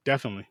 man.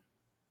 Definitely.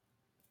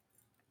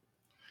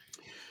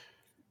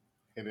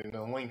 Hitting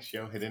the links,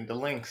 yo. Hitting the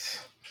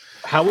links.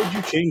 How would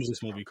you change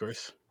this movie,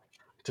 Chris,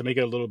 to make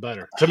it a little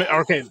better?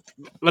 Okay,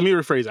 let me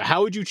rephrase it.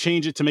 How would you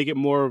change it to make it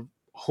more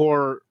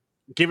horror,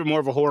 give it more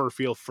of a horror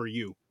feel for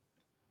you?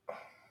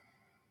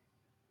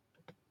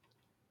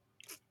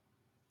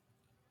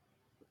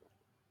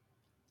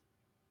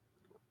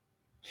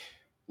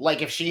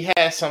 Like if she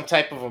has some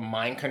type of a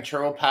mind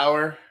control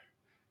power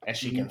and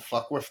she can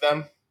fuck with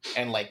them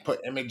and like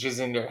put images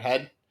in their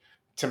head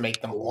to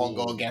make them all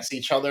go against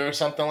each other or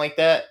something like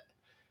that.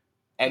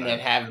 And then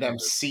have them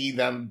see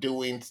them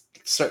doing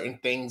certain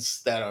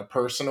things that are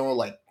personal,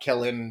 like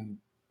killing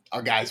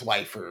a guy's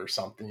wife or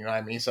something, you know what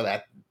I mean? So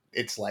that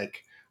it's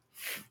like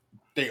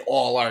they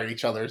all are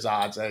each other's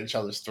odds at each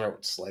other's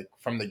throats, like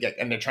from the get,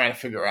 and they're trying to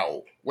figure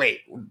out, wait,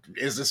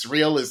 is this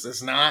real? Is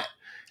this not?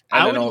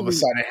 And then all of a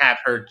sudden have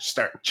her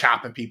start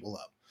chopping people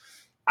up.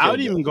 I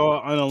would even go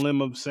on a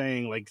limb of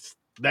saying like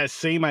that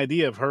same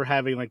idea of her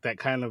having like that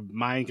kind of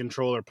mind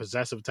control or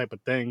possessive type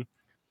of thing.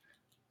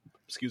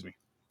 Excuse me.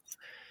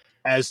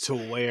 As to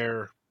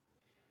where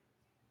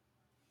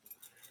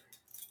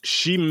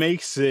she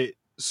makes it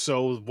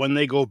so when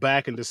they go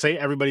back and to say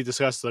everybody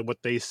discusses like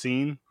what they've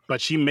seen,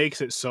 but she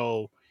makes it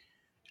so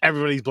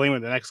everybody's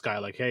blaming the next guy.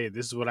 Like, hey,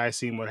 this is what I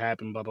seen, what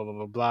happened, blah blah blah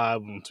blah blah.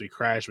 Once we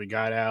crashed, we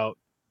got out.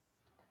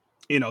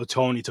 You know,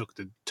 Tony took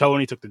the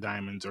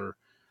diamonds, or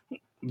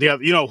the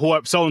other, you know,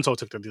 whoever so and so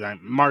took the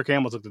diamonds. Mark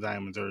Hamill took the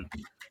diamonds, or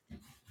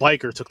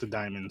Biker took the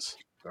diamonds,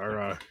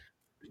 or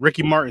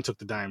Ricky Martin took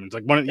the diamonds.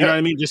 Like one, you know what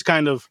I mean? Just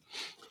kind of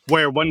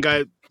where one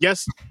guy,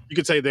 yes, you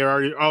could say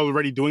they're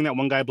already doing that.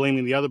 One guy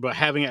blaming the other, but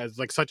having it as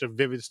like such a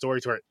vivid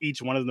story to where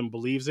each one of them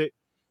believes it,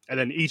 and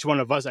then each one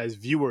of us as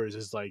viewers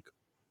is like,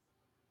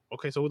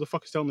 okay, so who the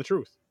fuck is telling the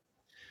truth?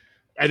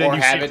 And or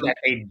then have it that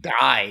they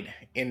died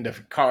in the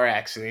car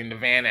accident, in the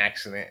van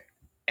accident,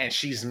 and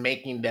she's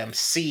making them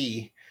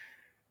see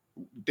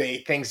the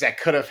things that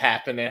could have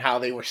happened and how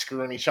they were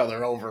screwing each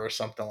other over or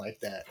something like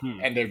that.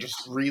 And they're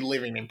just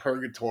reliving in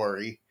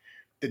purgatory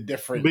the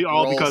different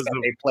roles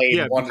that they played.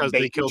 Yeah, because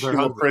they killed her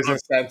husband. A prison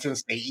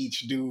sentence. They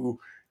each do,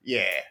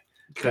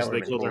 because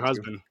they killed her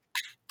husband.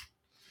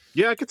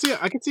 Yeah, I could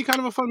see kind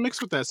of a fun mix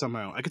with that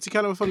somehow.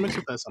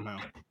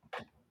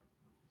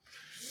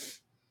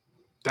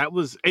 That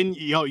was, and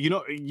you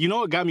know,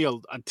 it got me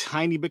a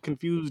tiny bit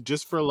confused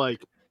just for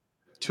like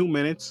 2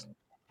 minutes.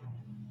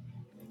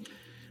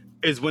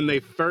 Is when they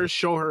first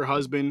show her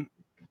husband,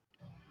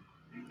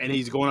 and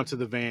he's going up to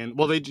the van.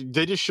 Well, they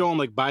just show him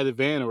like by the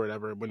van or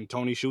whatever when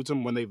Tony shoots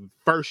him. When they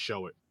first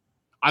show it,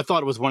 I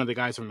thought it was one of the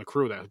guys from the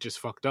crew that just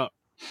fucked up.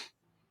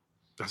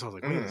 So I was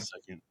like, wait a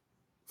second.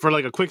 For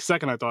like a quick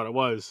second, I thought it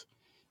was.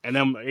 And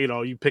then, you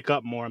know, you pick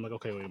up more. I'm like,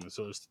 okay, wait a minute.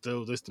 So there's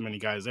still this many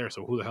guys there.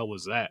 So who the hell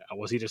was that?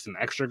 Was he just an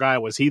extra guy?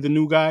 Was he the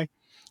new guy?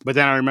 But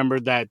then I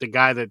remembered that the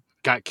guy that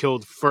got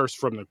killed first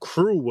from the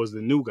crew was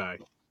the new guy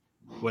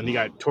when he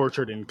got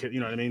tortured and, you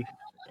know what I mean?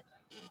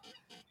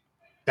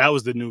 That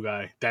was the new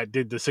guy that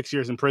did the 6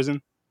 years in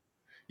prison.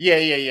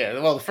 Yeah.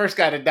 Well, the first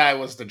guy to die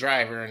was the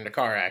driver in the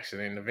car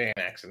accident, in the van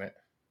accident.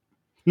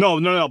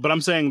 No. But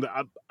I'm saying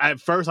that at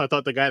first I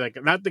thought the guy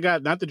that not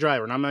the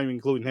driver, and I'm not even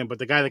including him, but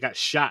the guy that got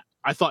shot.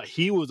 I thought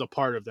he was a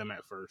part of them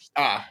at first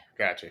Ah,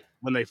 gotcha.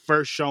 when they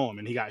first show him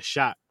and he got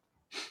shot.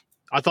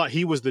 I thought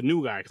he was the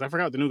new guy because I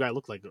forgot what the new guy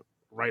looked like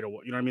right away.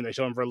 You know what I mean? They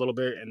show him for a little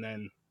bit and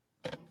then,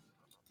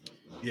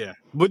 yeah.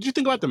 What did you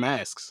think about the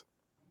masks?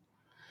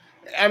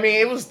 I mean,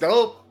 it was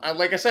dope.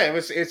 Like I said, it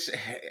was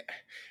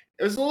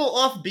a little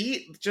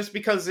offbeat just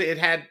because it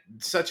had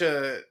such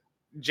a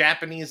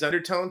Japanese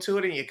undertone to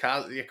it and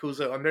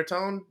Yakuza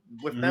undertone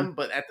with them.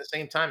 But at the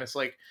same time, it's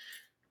like,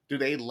 do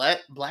they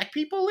let black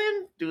people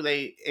in? Do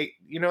they,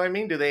 you know what I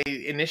mean? Do they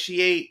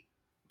initiate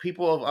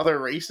people of other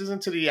races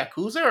into the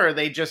Yakuza, or are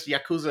they just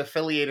Yakuza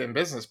affiliated and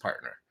business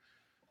partner?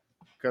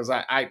 Because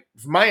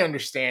my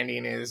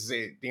understanding is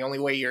the only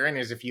way you're in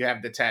is if you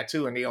have the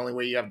tattoo, and the only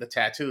way you have the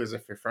tattoo is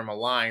if you're from a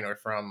line or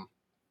from,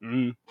 you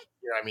know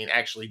what I mean,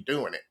 actually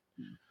doing it.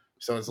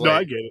 So it's like, no,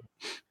 I get it.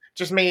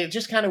 Just made it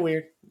just kind of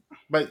weird,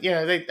 but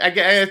yeah,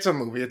 it's a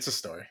movie, it's a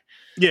story.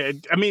 Yeah,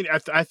 I mean,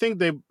 I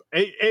think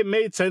it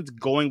made sense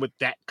going with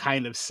that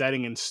kind of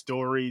setting and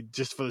story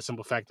just for the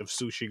simple fact of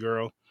Sushi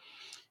Girl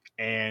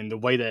and the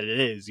way that it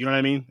is. You know what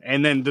I mean?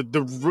 And then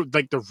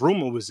the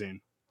room it was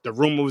in. The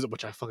room was,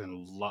 which I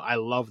fucking love. I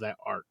love that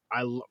art.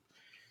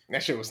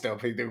 That shit was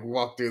dope. They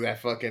walk through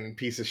that fucking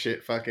piece of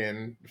shit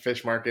fucking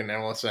fish market, and then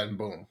all of a sudden,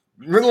 boom!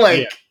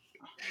 Like,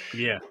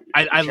 yeah.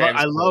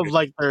 I love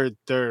like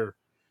their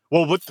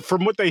well,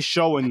 from what they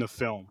show in the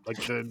film, like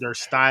their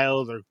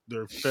style,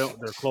 their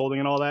clothing,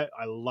 and all that.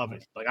 I love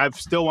it. Like I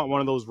still want one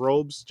of those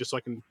robes, just so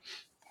I can.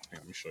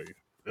 Let me show you.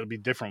 It'll be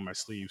different with my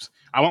sleeves.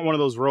 I want one of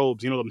those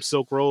robes. You know, them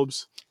silk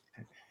robes,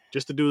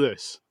 just to do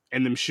this,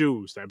 and them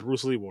shoes that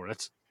Bruce Lee wore. I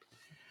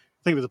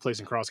think there's a place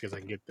in Crossgates I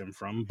can get them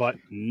from, but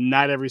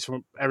not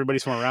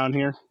everybody's from around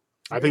here.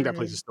 I think that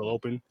place is still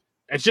open.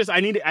 It's just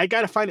I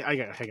gotta find it. I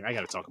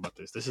gotta talk about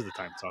this. This is the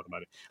time to talk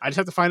about it. I just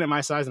have to find it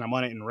my size, and I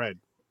want it in red.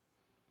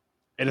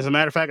 And as a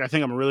matter of fact, I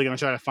think I'm really gonna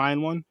try to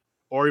find one,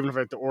 or even if I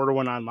have to order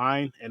one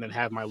online and then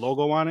have my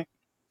logo on it.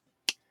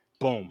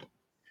 Boom.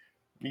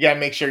 You gotta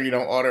make sure you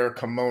don't order a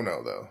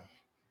kimono though.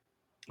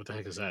 What the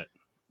heck is that?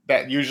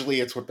 That usually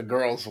it's what the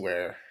girls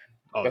wear.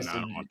 Oh, no, I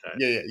don't want that.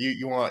 Yeah.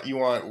 You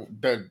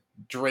want the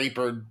drape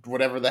or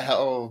whatever the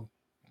hell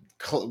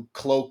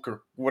cloak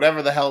or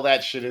whatever the hell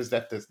that shit is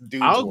that the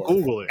dudes I'll wore.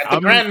 Google it. That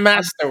the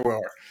Grandmaster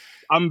wore.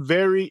 I'm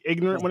very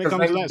ignorant when it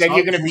comes to that. Then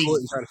you're gonna be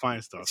be trying to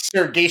find stuff.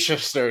 Sir Geisha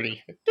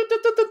sturdy.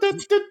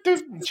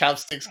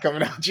 Chopsticks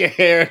coming out your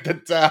hair at the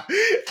top.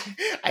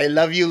 I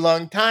love you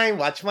long time.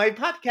 Watch my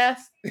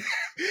podcast.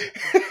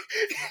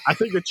 I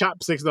think the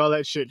chopsticks and all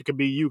that shit could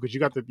be you because you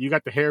got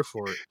the hair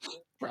for it.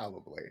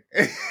 Probably.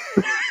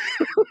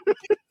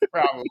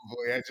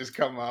 Probably. I just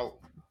come out.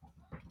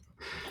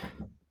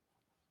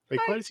 Like,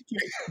 why does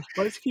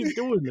he keep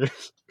doing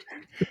this?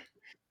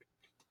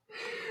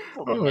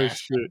 Oh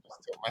shit!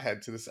 Tilt my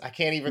head to this. I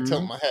can't even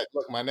tilt my head.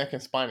 Look, my neck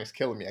and spine is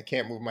killing me. I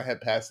can't move my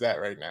head past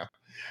that right now.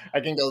 I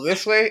can go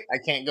this way. I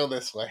can't go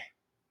this way.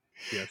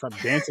 Yeah, stop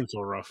dancing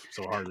so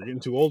hard. You're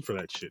getting too old for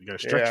that shit. You gotta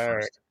stretch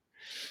first.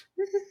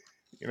 Right.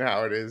 You know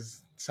how it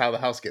is. It's how the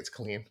house gets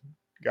clean.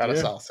 Got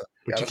us salsa.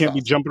 But you can't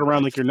be jumping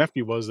around like your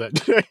nephew was that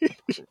day.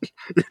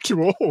 You're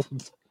too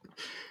old.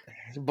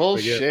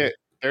 Bullshit.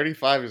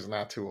 35 is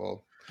not too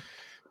old.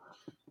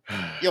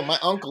 Yo, my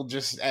uncle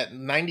just at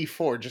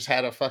 94 just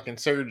had a fucking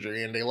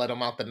surgery and they let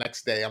him out the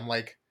next day. I'm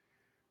like,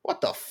 what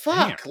the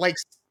fuck? Damn. Like,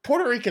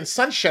 Puerto Rican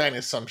sunshine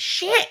is some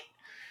shit.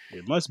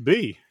 It must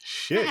be.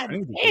 Shit.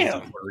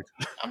 Damn.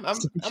 I'm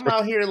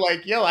out here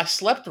like, yo, I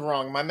slept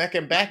wrong. My neck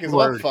and back is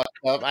all fucked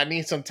up. I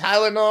need some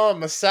Tylenol,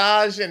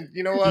 massage, and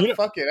you know what?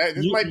 Fuck it.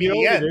 This might be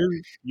the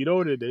end. You know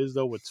what it is,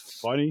 though? What's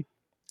funny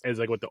is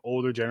like with the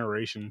older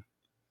generation,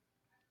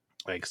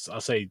 like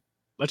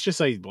let's just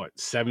say, what,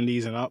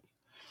 70s and up,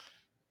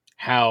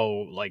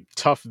 how like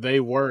tough they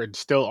were and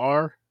still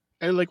are.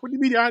 And like, what do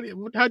you mean?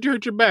 How'd you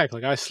hurt your back?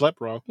 Like, I slept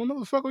wrong. Well,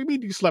 motherfucker, what do you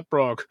mean you slept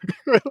wrong?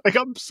 Like,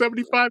 I'm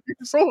 75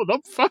 years old.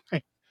 I'm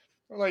fine.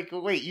 Like,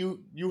 wait, you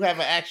have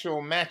an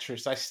actual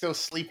mattress. I still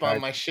sleep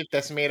on my shit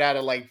that's made out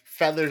of like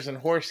feathers and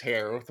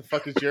horsehair. What the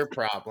fuck is your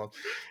problem?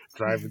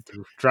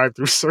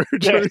 Drive-through surgery.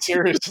 Yeah,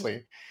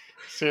 seriously.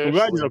 I'm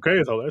glad he's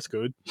okay though. That's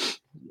good.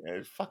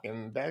 Yeah,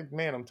 fucking that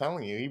man, I'm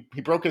telling you,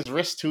 he broke his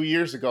wrist 2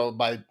 years ago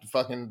by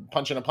fucking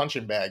punching a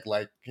punching bag.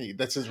 Like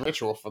that's his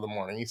ritual for the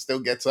morning. He still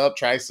gets up,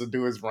 tries to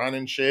do his run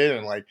and shit,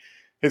 and like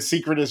his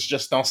secret is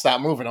just don't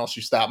stop moving, else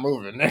you stop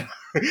moving.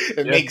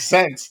 It makes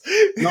sense.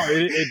 No,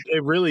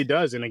 it really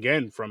does. And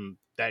again, from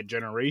that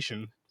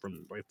generation,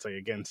 from let's say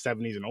again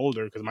 70s and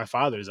older, because my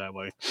father's that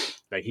way.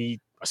 Like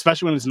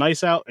especially when it's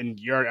nice out, and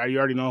you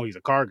already know he's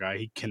a car guy.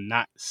 He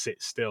cannot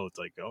sit still. It's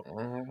like,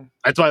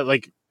 that's why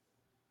like.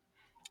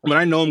 When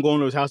I know I'm going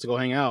to his house to go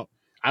hang out,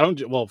 I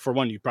don't. Well, for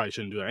one, you probably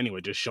shouldn't do that anyway.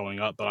 Just showing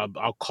up, but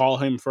I'll call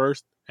him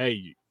first.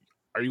 Hey,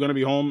 are you going to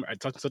be home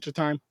at such a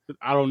time?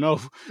 I don't know.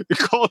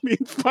 Call me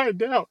and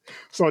find out.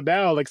 So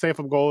now, like, say if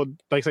I'm going,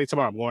 like, say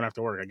tomorrow I'm going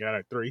after work, I get out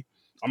at 3.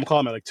 I'm gonna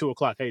call him at like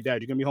 2:00. Hey,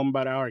 Dad, you gonna be home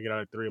about an hour? I get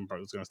out at 3. I'm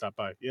probably just gonna stop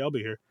by. Yeah, I'll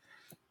be here.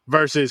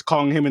 Versus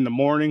calling him in the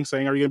morning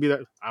saying, "Are you gonna be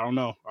there?" I don't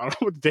know. I don't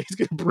know what the day's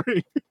gonna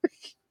bring.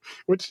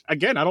 Which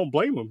again, I don't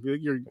blame him.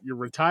 You're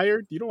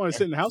retired. You don't want to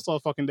sit in the house all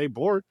fucking day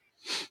bored.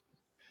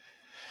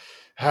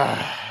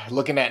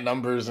 Looking at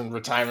numbers and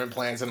retirement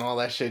plans and all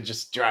that shit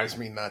just drives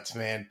me nuts,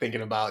 man.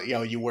 Thinking about,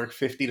 you work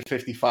 50 to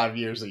 55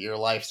 years of your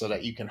life so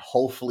that you can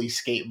hopefully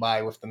skate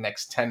by with the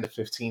next 10 to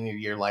 15 of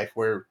your life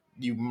where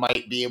you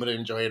might be able to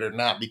enjoy it or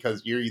not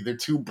because you're either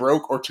too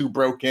broke or too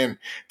broken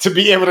to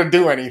be able to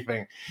do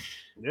anything.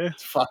 Yeah.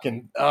 It's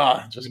fucking,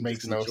 just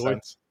makes no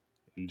sense.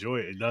 Enjoy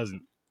it. It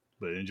doesn't.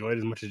 But enjoy it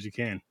as much as you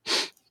can.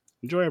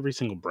 Enjoy every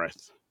single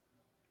breath.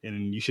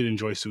 And you should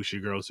enjoy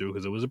Sushi Girl too,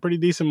 because it was a pretty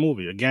decent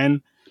movie.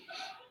 Again,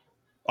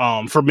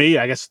 for me,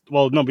 I guess,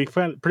 well, no, we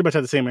pretty much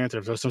had the same answer.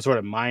 If there's some sort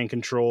of mind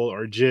control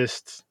or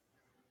just...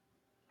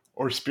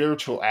 or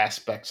spiritual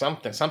aspect,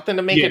 something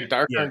to make it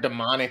darker and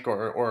demonic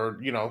or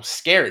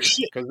scary.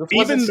 Because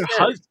even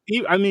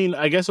I mean,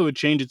 I guess it would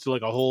change it to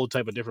like a whole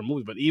type of different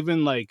movie. But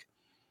even like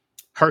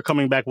her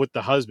coming back with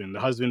the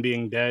husband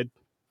being dead,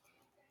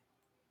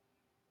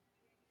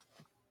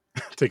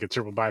 take a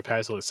triple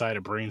bypass on the side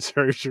of brain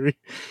surgery.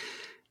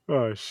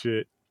 Oh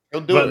shit!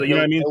 He'll do it. You know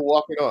what I mean? He'll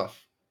walk it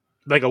off.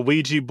 Like a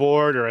Ouija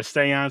board or a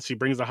seance. He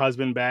brings the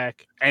husband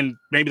back, and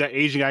maybe that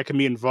Asian guy can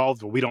be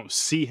involved, but we don't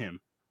see him.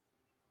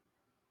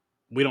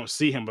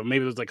 But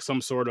maybe there's like some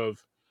sort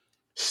of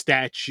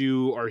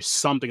statue or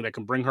something that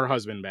can bring her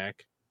husband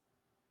back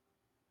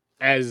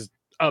as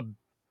a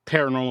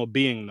paranormal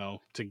being,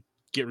 though, to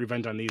get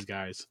revenge on these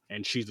guys.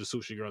 And she's the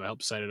sushi girl that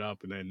helps set it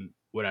up, and then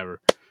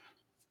whatever.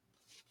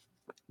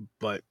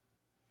 But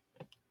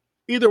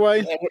either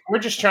way, we're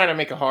just trying to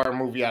make a horror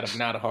movie out of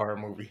not a horror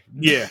movie.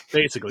 Yeah,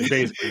 basically.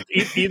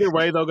 Either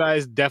way, though,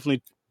 guys,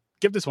 definitely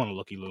give this one a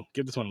looky loo.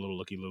 Give this one a little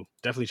looky loo.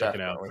 Definitely check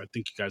it out. I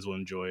think you guys will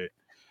enjoy it.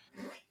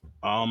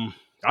 I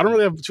don't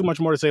really have too much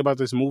more to say about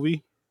this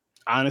movie,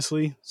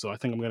 honestly. So I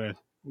think we're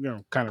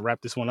gonna kind of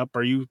wrap this one up.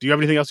 Do you have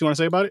anything else you want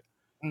to say about it?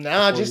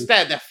 No, just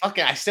that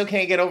fucking, I still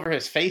can't get over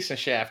his face and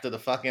shit after the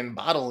fucking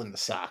bottle in the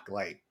sock.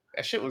 Like,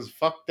 that shit was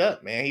fucked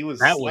up, man. He was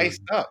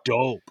sliced up.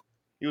 Dope.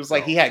 He was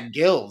like, he had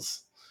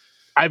gills.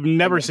 I've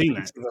never seen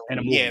that in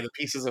a movie. Yeah, the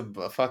pieces of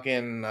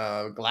fucking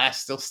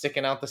glass still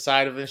sticking out the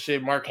side of his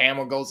shit. Mark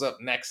Hamill goes up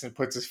next and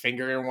puts his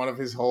finger in one of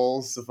his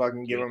holes to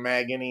fucking give him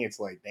agony. It's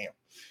like, damn.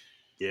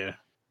 Yeah.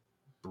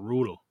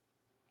 Brutal.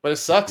 But it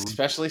sucks,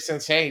 especially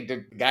since, hey, the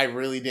guy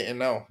really didn't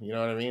know. You know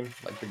what I mean?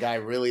 Like, the guy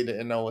really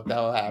didn't know what the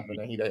hell happened,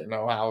 and he didn't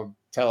know how to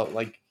tell it.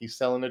 Like, he's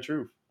telling the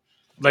truth.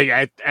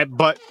 Like,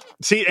 but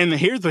see, and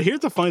here's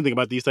the funny thing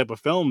about these type of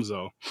films,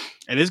 though,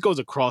 and this goes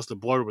across the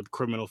board with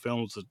criminal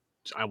films.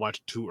 I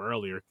watched 2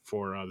 earlier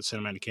for the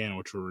Cinematic Canon,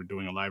 which we're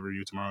doing a live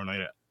review tomorrow night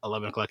at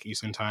 11 o'clock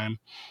Eastern time.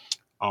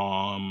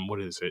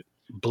 What is it?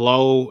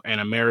 Blow and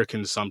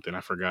American something.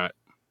 I forgot.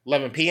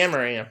 11 p.m.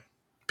 or a.m.?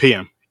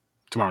 PM.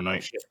 Tomorrow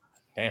night. Oh,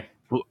 damn.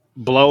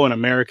 Blow and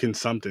American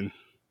something.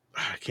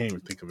 I can't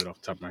even think of it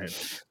off the top of my head.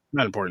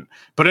 Not important.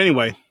 But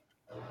anyway,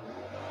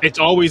 it's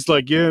always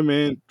like, yeah,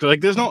 man. Like,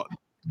 there's no...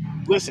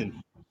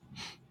 Listen.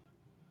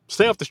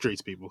 Stay off the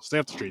streets, people. Stay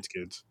off the streets,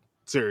 kids.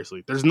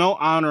 Seriously. There's no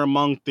honor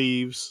among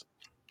thieves.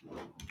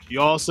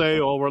 You all say,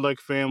 oh, we're like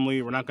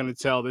family. We're not going to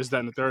tell this, that,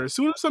 and the third. As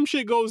soon as some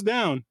shit goes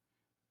down,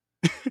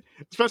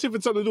 especially if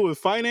it's something to do with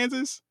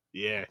finances,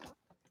 yeah,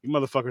 you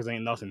motherfuckers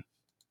ain't nothing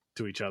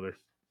to each other.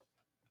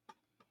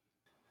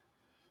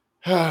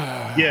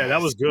 Yeah, that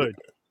was good.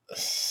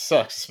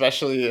 Sucks,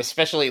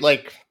 especially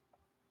like,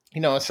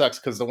 it sucks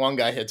because the one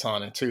guy hits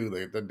on it too.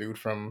 The dude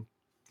from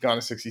Gone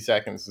in 60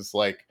 Seconds is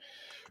like,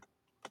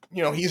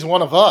 he's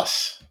one of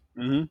us.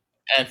 Mm-hmm.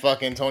 And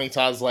fucking Tony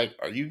Todd's like,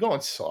 are you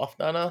going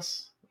soft on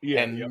us?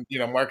 Yeah. And,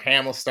 Mark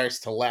Hamill starts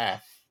to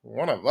laugh.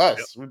 One of us.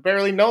 Yep. We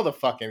barely know the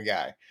fucking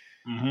guy.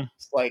 Mm-hmm.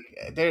 It's like,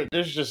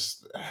 there's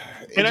just...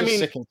 It just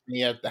sickens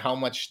me at how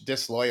much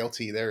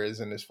disloyalty there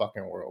is in this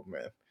fucking world,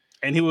 man.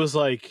 And he was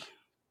like,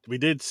 we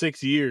did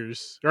 6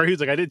 years. Or he was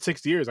like, I did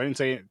 6 years. I didn't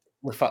say it.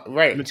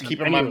 Right. Just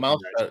keeping my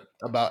mouth shut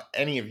about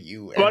any of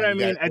you. But I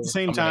mean, at the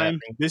same time,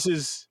 this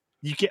is...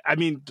 You can't... I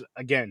mean,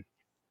 again...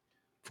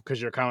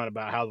 Because you're commenting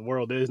about how the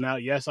world is now.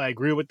 Yes, I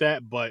agree with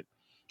that. But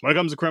when it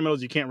comes to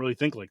criminals, you can't really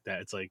think like that.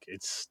 It's like,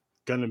 it's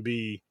going to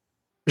be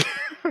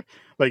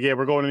like, yeah,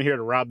 we're going in here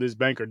to rob this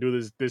bank or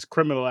do this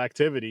criminal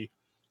activity.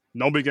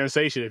 Nobody's going to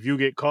say shit. If you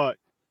get caught,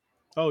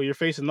 oh, you're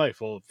facing life.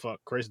 Well, fuck,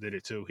 Chris did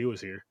it too. He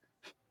was here.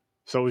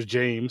 So was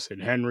James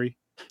and Henry.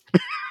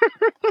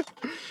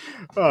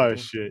 Oh,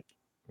 shit.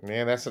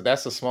 Man,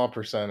 that's a small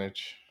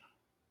percentage.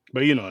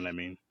 But you know what I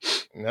mean.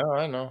 No,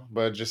 I know.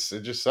 But it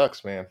just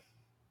sucks, man.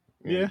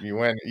 Yeah, you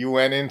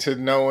went into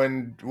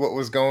knowing what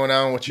was going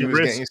on, what you was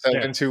getting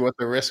yourself into, what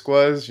the risk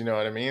was. You know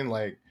what I mean?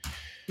 Like,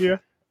 yeah.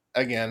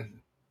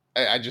 Again,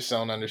 I just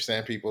don't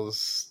understand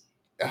people's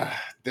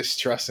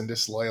distrust and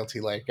disloyalty.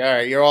 Like, all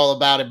right, you're all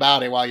about it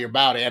while you're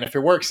about it, and if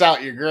it works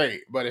out, you're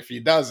great. But if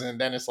it doesn't,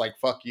 then it's like,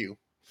 fuck you.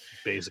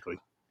 Basically.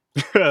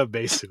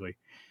 Basically.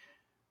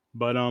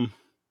 But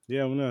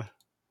yeah, I'm gonna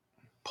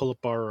pull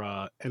up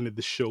our end of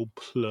the show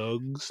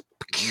plugs.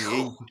 Yeah,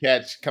 you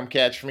can come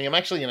catch me. I'm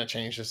actually gonna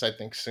change this, I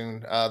think,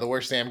 soon. The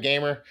Worst Damn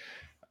Gamer.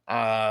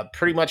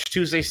 Pretty much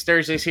Tuesdays,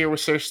 Thursdays here with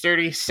Sir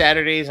Sturdy.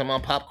 Saturdays I'm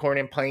on Popcorn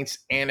and Pints,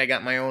 and I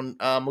got my own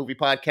movie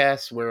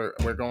podcast where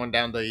we're going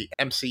down the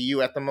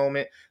MCU at the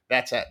moment.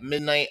 That's at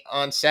midnight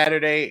on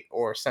Saturday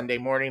or Sunday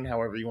morning,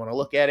 however you want to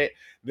look at it.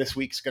 This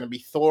week's going to be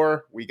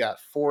Thor. We got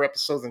 4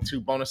 episodes and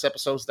 2 bonus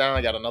episodes down.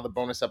 I got another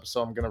bonus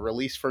episode I'm going to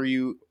release for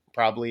you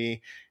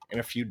probably in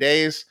a few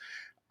days.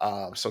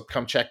 So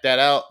come check that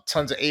out.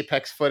 Tons of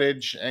Apex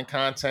footage and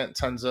content,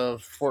 tons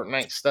of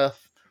Fortnite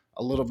stuff,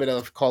 a little bit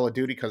of Call of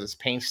Duty because it's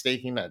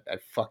painstaking. I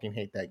fucking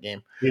hate that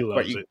game. He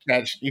But loves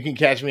it. you can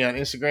catch me on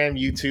Instagram,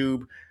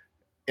 YouTube,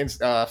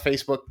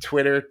 Facebook,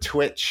 Twitter,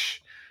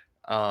 Twitch,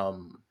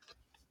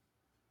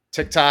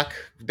 TikTok.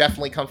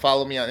 Definitely come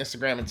follow me on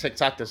Instagram and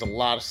TikTok. There's a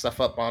lot of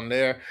stuff up on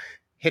there.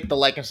 Hit the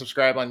like and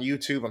subscribe on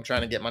YouTube. I'm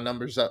trying to get my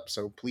numbers up,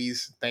 so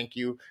please, thank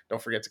you.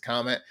 Don't forget to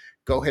comment.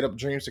 Go hit up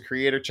Dreams the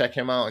Creator. Check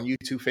him out on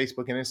YouTube,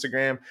 Facebook, and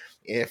Instagram.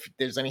 If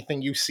there's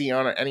anything you see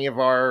on any of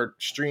our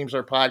streams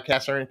or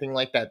podcasts or anything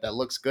like that that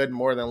looks good,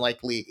 more than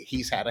likely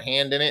he's had a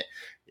hand in it.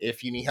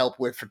 If you need help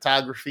with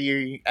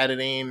photography,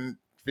 editing,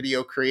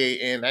 video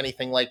creating,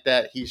 anything like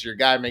that, he's your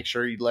guy. Make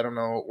sure you let him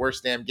know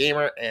Worst Damn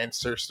Gamer and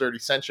Sir Sturdy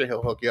sent you.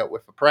 He'll hook you up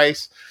with a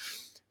price.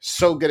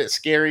 So Good at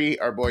Scary.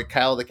 Our boy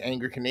Kyle, the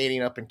Angry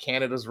Canadian up in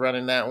Canada's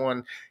running that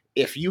one.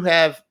 If you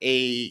have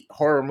a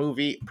horror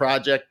movie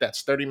project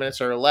that's 30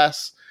 minutes or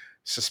less,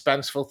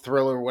 suspenseful,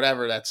 thriller,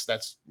 whatever, that's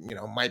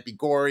might be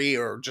gory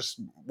or just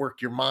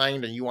work your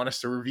mind, and you want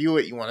us to review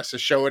it, you want us to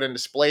show it and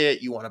display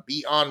it, you want to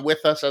be on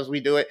with us as we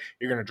do it,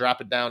 you're going to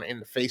drop it down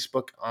into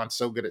Facebook on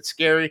So Good at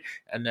Scary,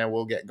 and then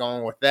we'll get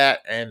going with that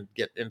and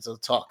get into the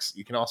talks.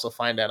 You can also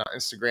find that on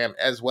Instagram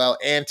as well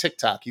and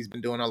TikTok. He's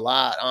been doing a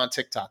lot on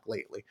TikTok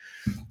lately.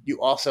 You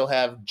also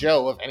have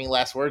Joe of Any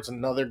Last Words,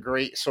 another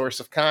great source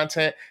of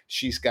content.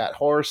 She's got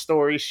horror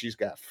stories, she's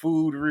got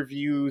food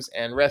reviews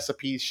and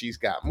recipes, she's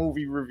got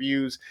movie reviews.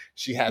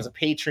 She has a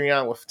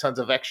Patreon with tons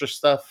of extra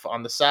stuff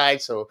on the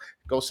side, so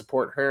go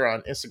support her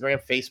on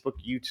Instagram, Facebook,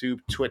 YouTube,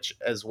 Twitch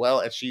as well.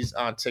 And she's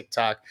on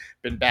TikTok,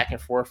 been back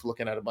and forth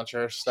looking at a bunch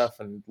of her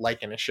stuff and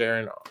liking and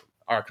sharing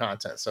our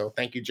content. So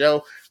thank you,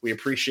 Joe. We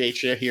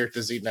appreciate you here at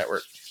the Z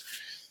Network.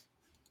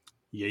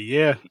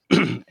 Yeah.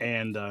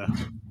 And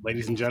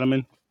ladies and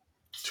gentlemen,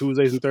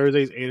 Tuesdays and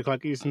Thursdays, 8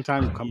 o'clock Eastern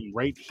Time, come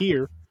right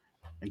here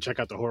and check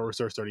out the Horror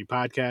Source 30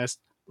 podcast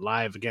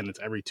live. Again, it's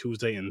every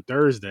Tuesday and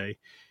Thursday.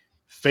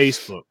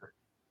 Facebook,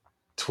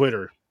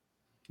 Twitter,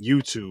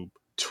 YouTube,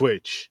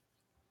 Twitch,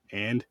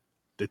 and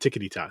the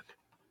Tickety Talk.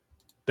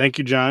 Thank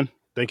you, John.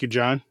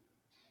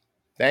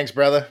 Thanks,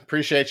 brother.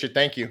 Appreciate you.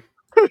 Thank you.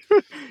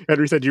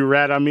 Henry said you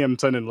rat on me. I'm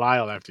sending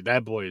Lyle after.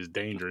 That boy is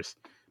dangerous.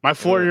 My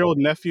 4-year-old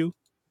nephew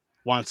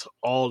wants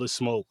all the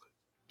smoke.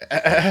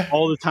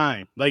 All the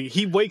time. Like,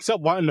 he wakes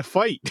up wanting to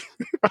fight.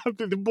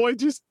 The boy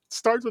just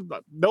starts with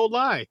no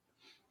lie.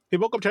 He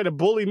woke up trying to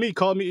bully me,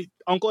 call me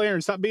Uncle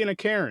Aaron, stop being a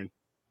Karen.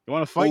 You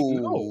want to fight?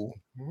 Ooh.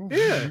 No.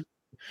 Yeah.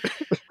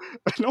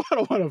 No, I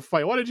don't want to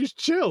fight. I want to just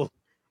chill.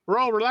 We're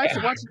all relaxed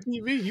and watching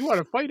TV. You want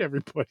to fight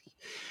everybody.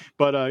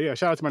 But yeah,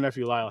 shout out to my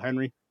nephew Lyle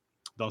Henry.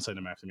 Don't send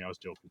him after me. I was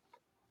joking.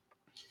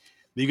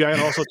 You guys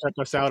also check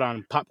us out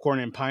on Popcorn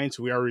and Pints.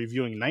 We are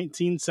reviewing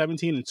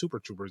 1917 and Super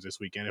Troopers this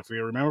weekend. If we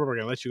remember, we're going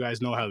to let you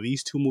guys know how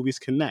these two movies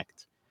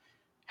connect.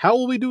 How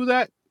will we do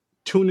that?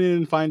 Tune in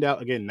and find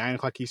out. Again, 9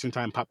 o'clock Eastern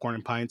Time, Popcorn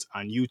and Pints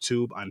on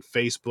YouTube, on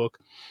Facebook,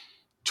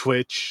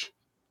 Twitch,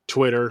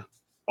 Twitter,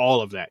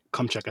 all of that.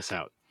 Come check us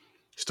out.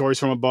 Stories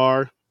from a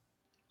Bar,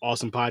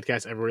 awesome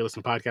podcast. Everywhere you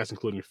listen to podcasts,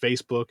 including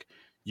Facebook,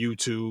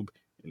 YouTube,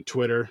 and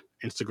Twitter,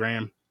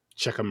 Instagram.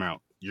 Check them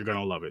out. You're going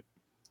to love it.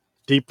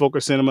 Deep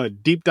Focus Cinema,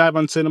 deep dive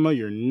on cinema.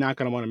 You're not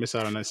going to want to miss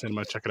out on that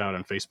cinema. Check it out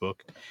on Facebook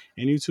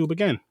and YouTube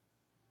again.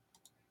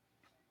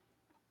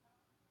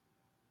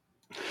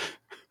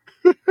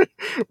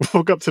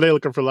 Woke up today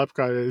looking for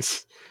Leprechaun.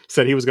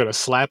 Said he was going to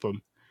slap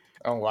him.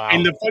 Oh, wow.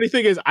 And the funny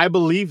thing is, I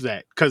believe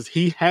that because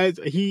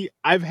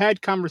I've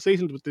had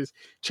conversations with this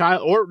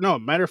child, or no,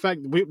 matter of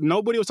fact,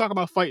 nobody was talking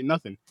about fighting,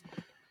 nothing.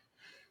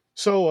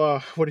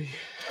 So,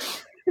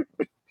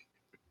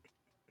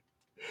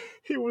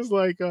 he was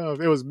like,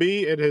 it was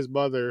me and his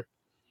mother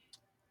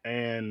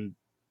and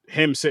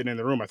him sitting in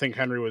the room. I think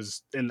Henry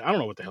was in, I don't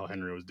know what the hell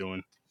Henry was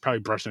doing. Probably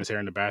brushing his hair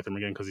in the bathroom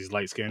again because he's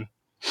light skinned.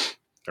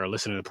 Or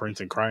listening to Prince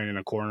and crying in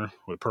a corner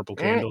with a purple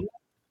candle.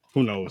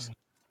 Who knows?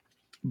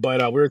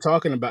 But we were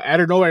talking about, out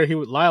of nowhere,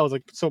 Lyle was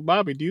like, so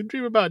Bobby, do you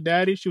dream about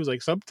daddy? She was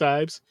like,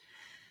 sometimes.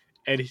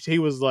 And he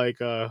was like,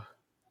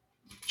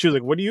 she was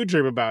like, what do you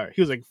dream about?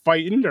 He was like,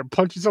 fighting or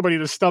punching somebody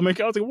in the stomach.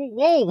 I was like,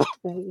 whoa,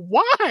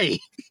 why?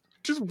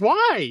 Just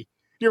why?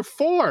 You're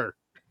 4.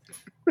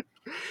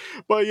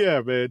 But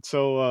yeah, man.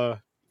 So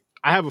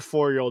I have a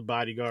 4-year-old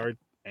bodyguard,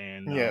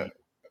 and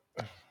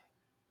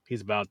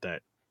he's about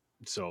that.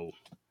 So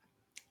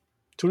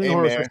tune in to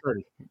Horror Source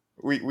 30.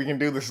 We can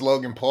do this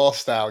Logan Paul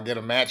style, get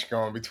a match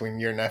going between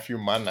your nephew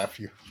and my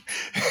nephew.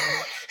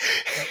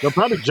 They'll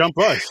probably jump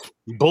us,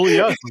 bully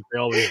us like they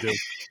always do.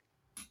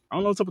 I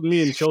don't know what's up with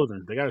me and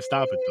children. They got to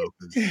stop it, though,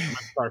 because I'm going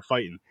to start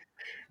fighting.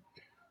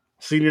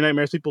 Senior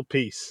Nightmares people,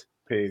 peace.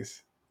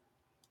 Peace.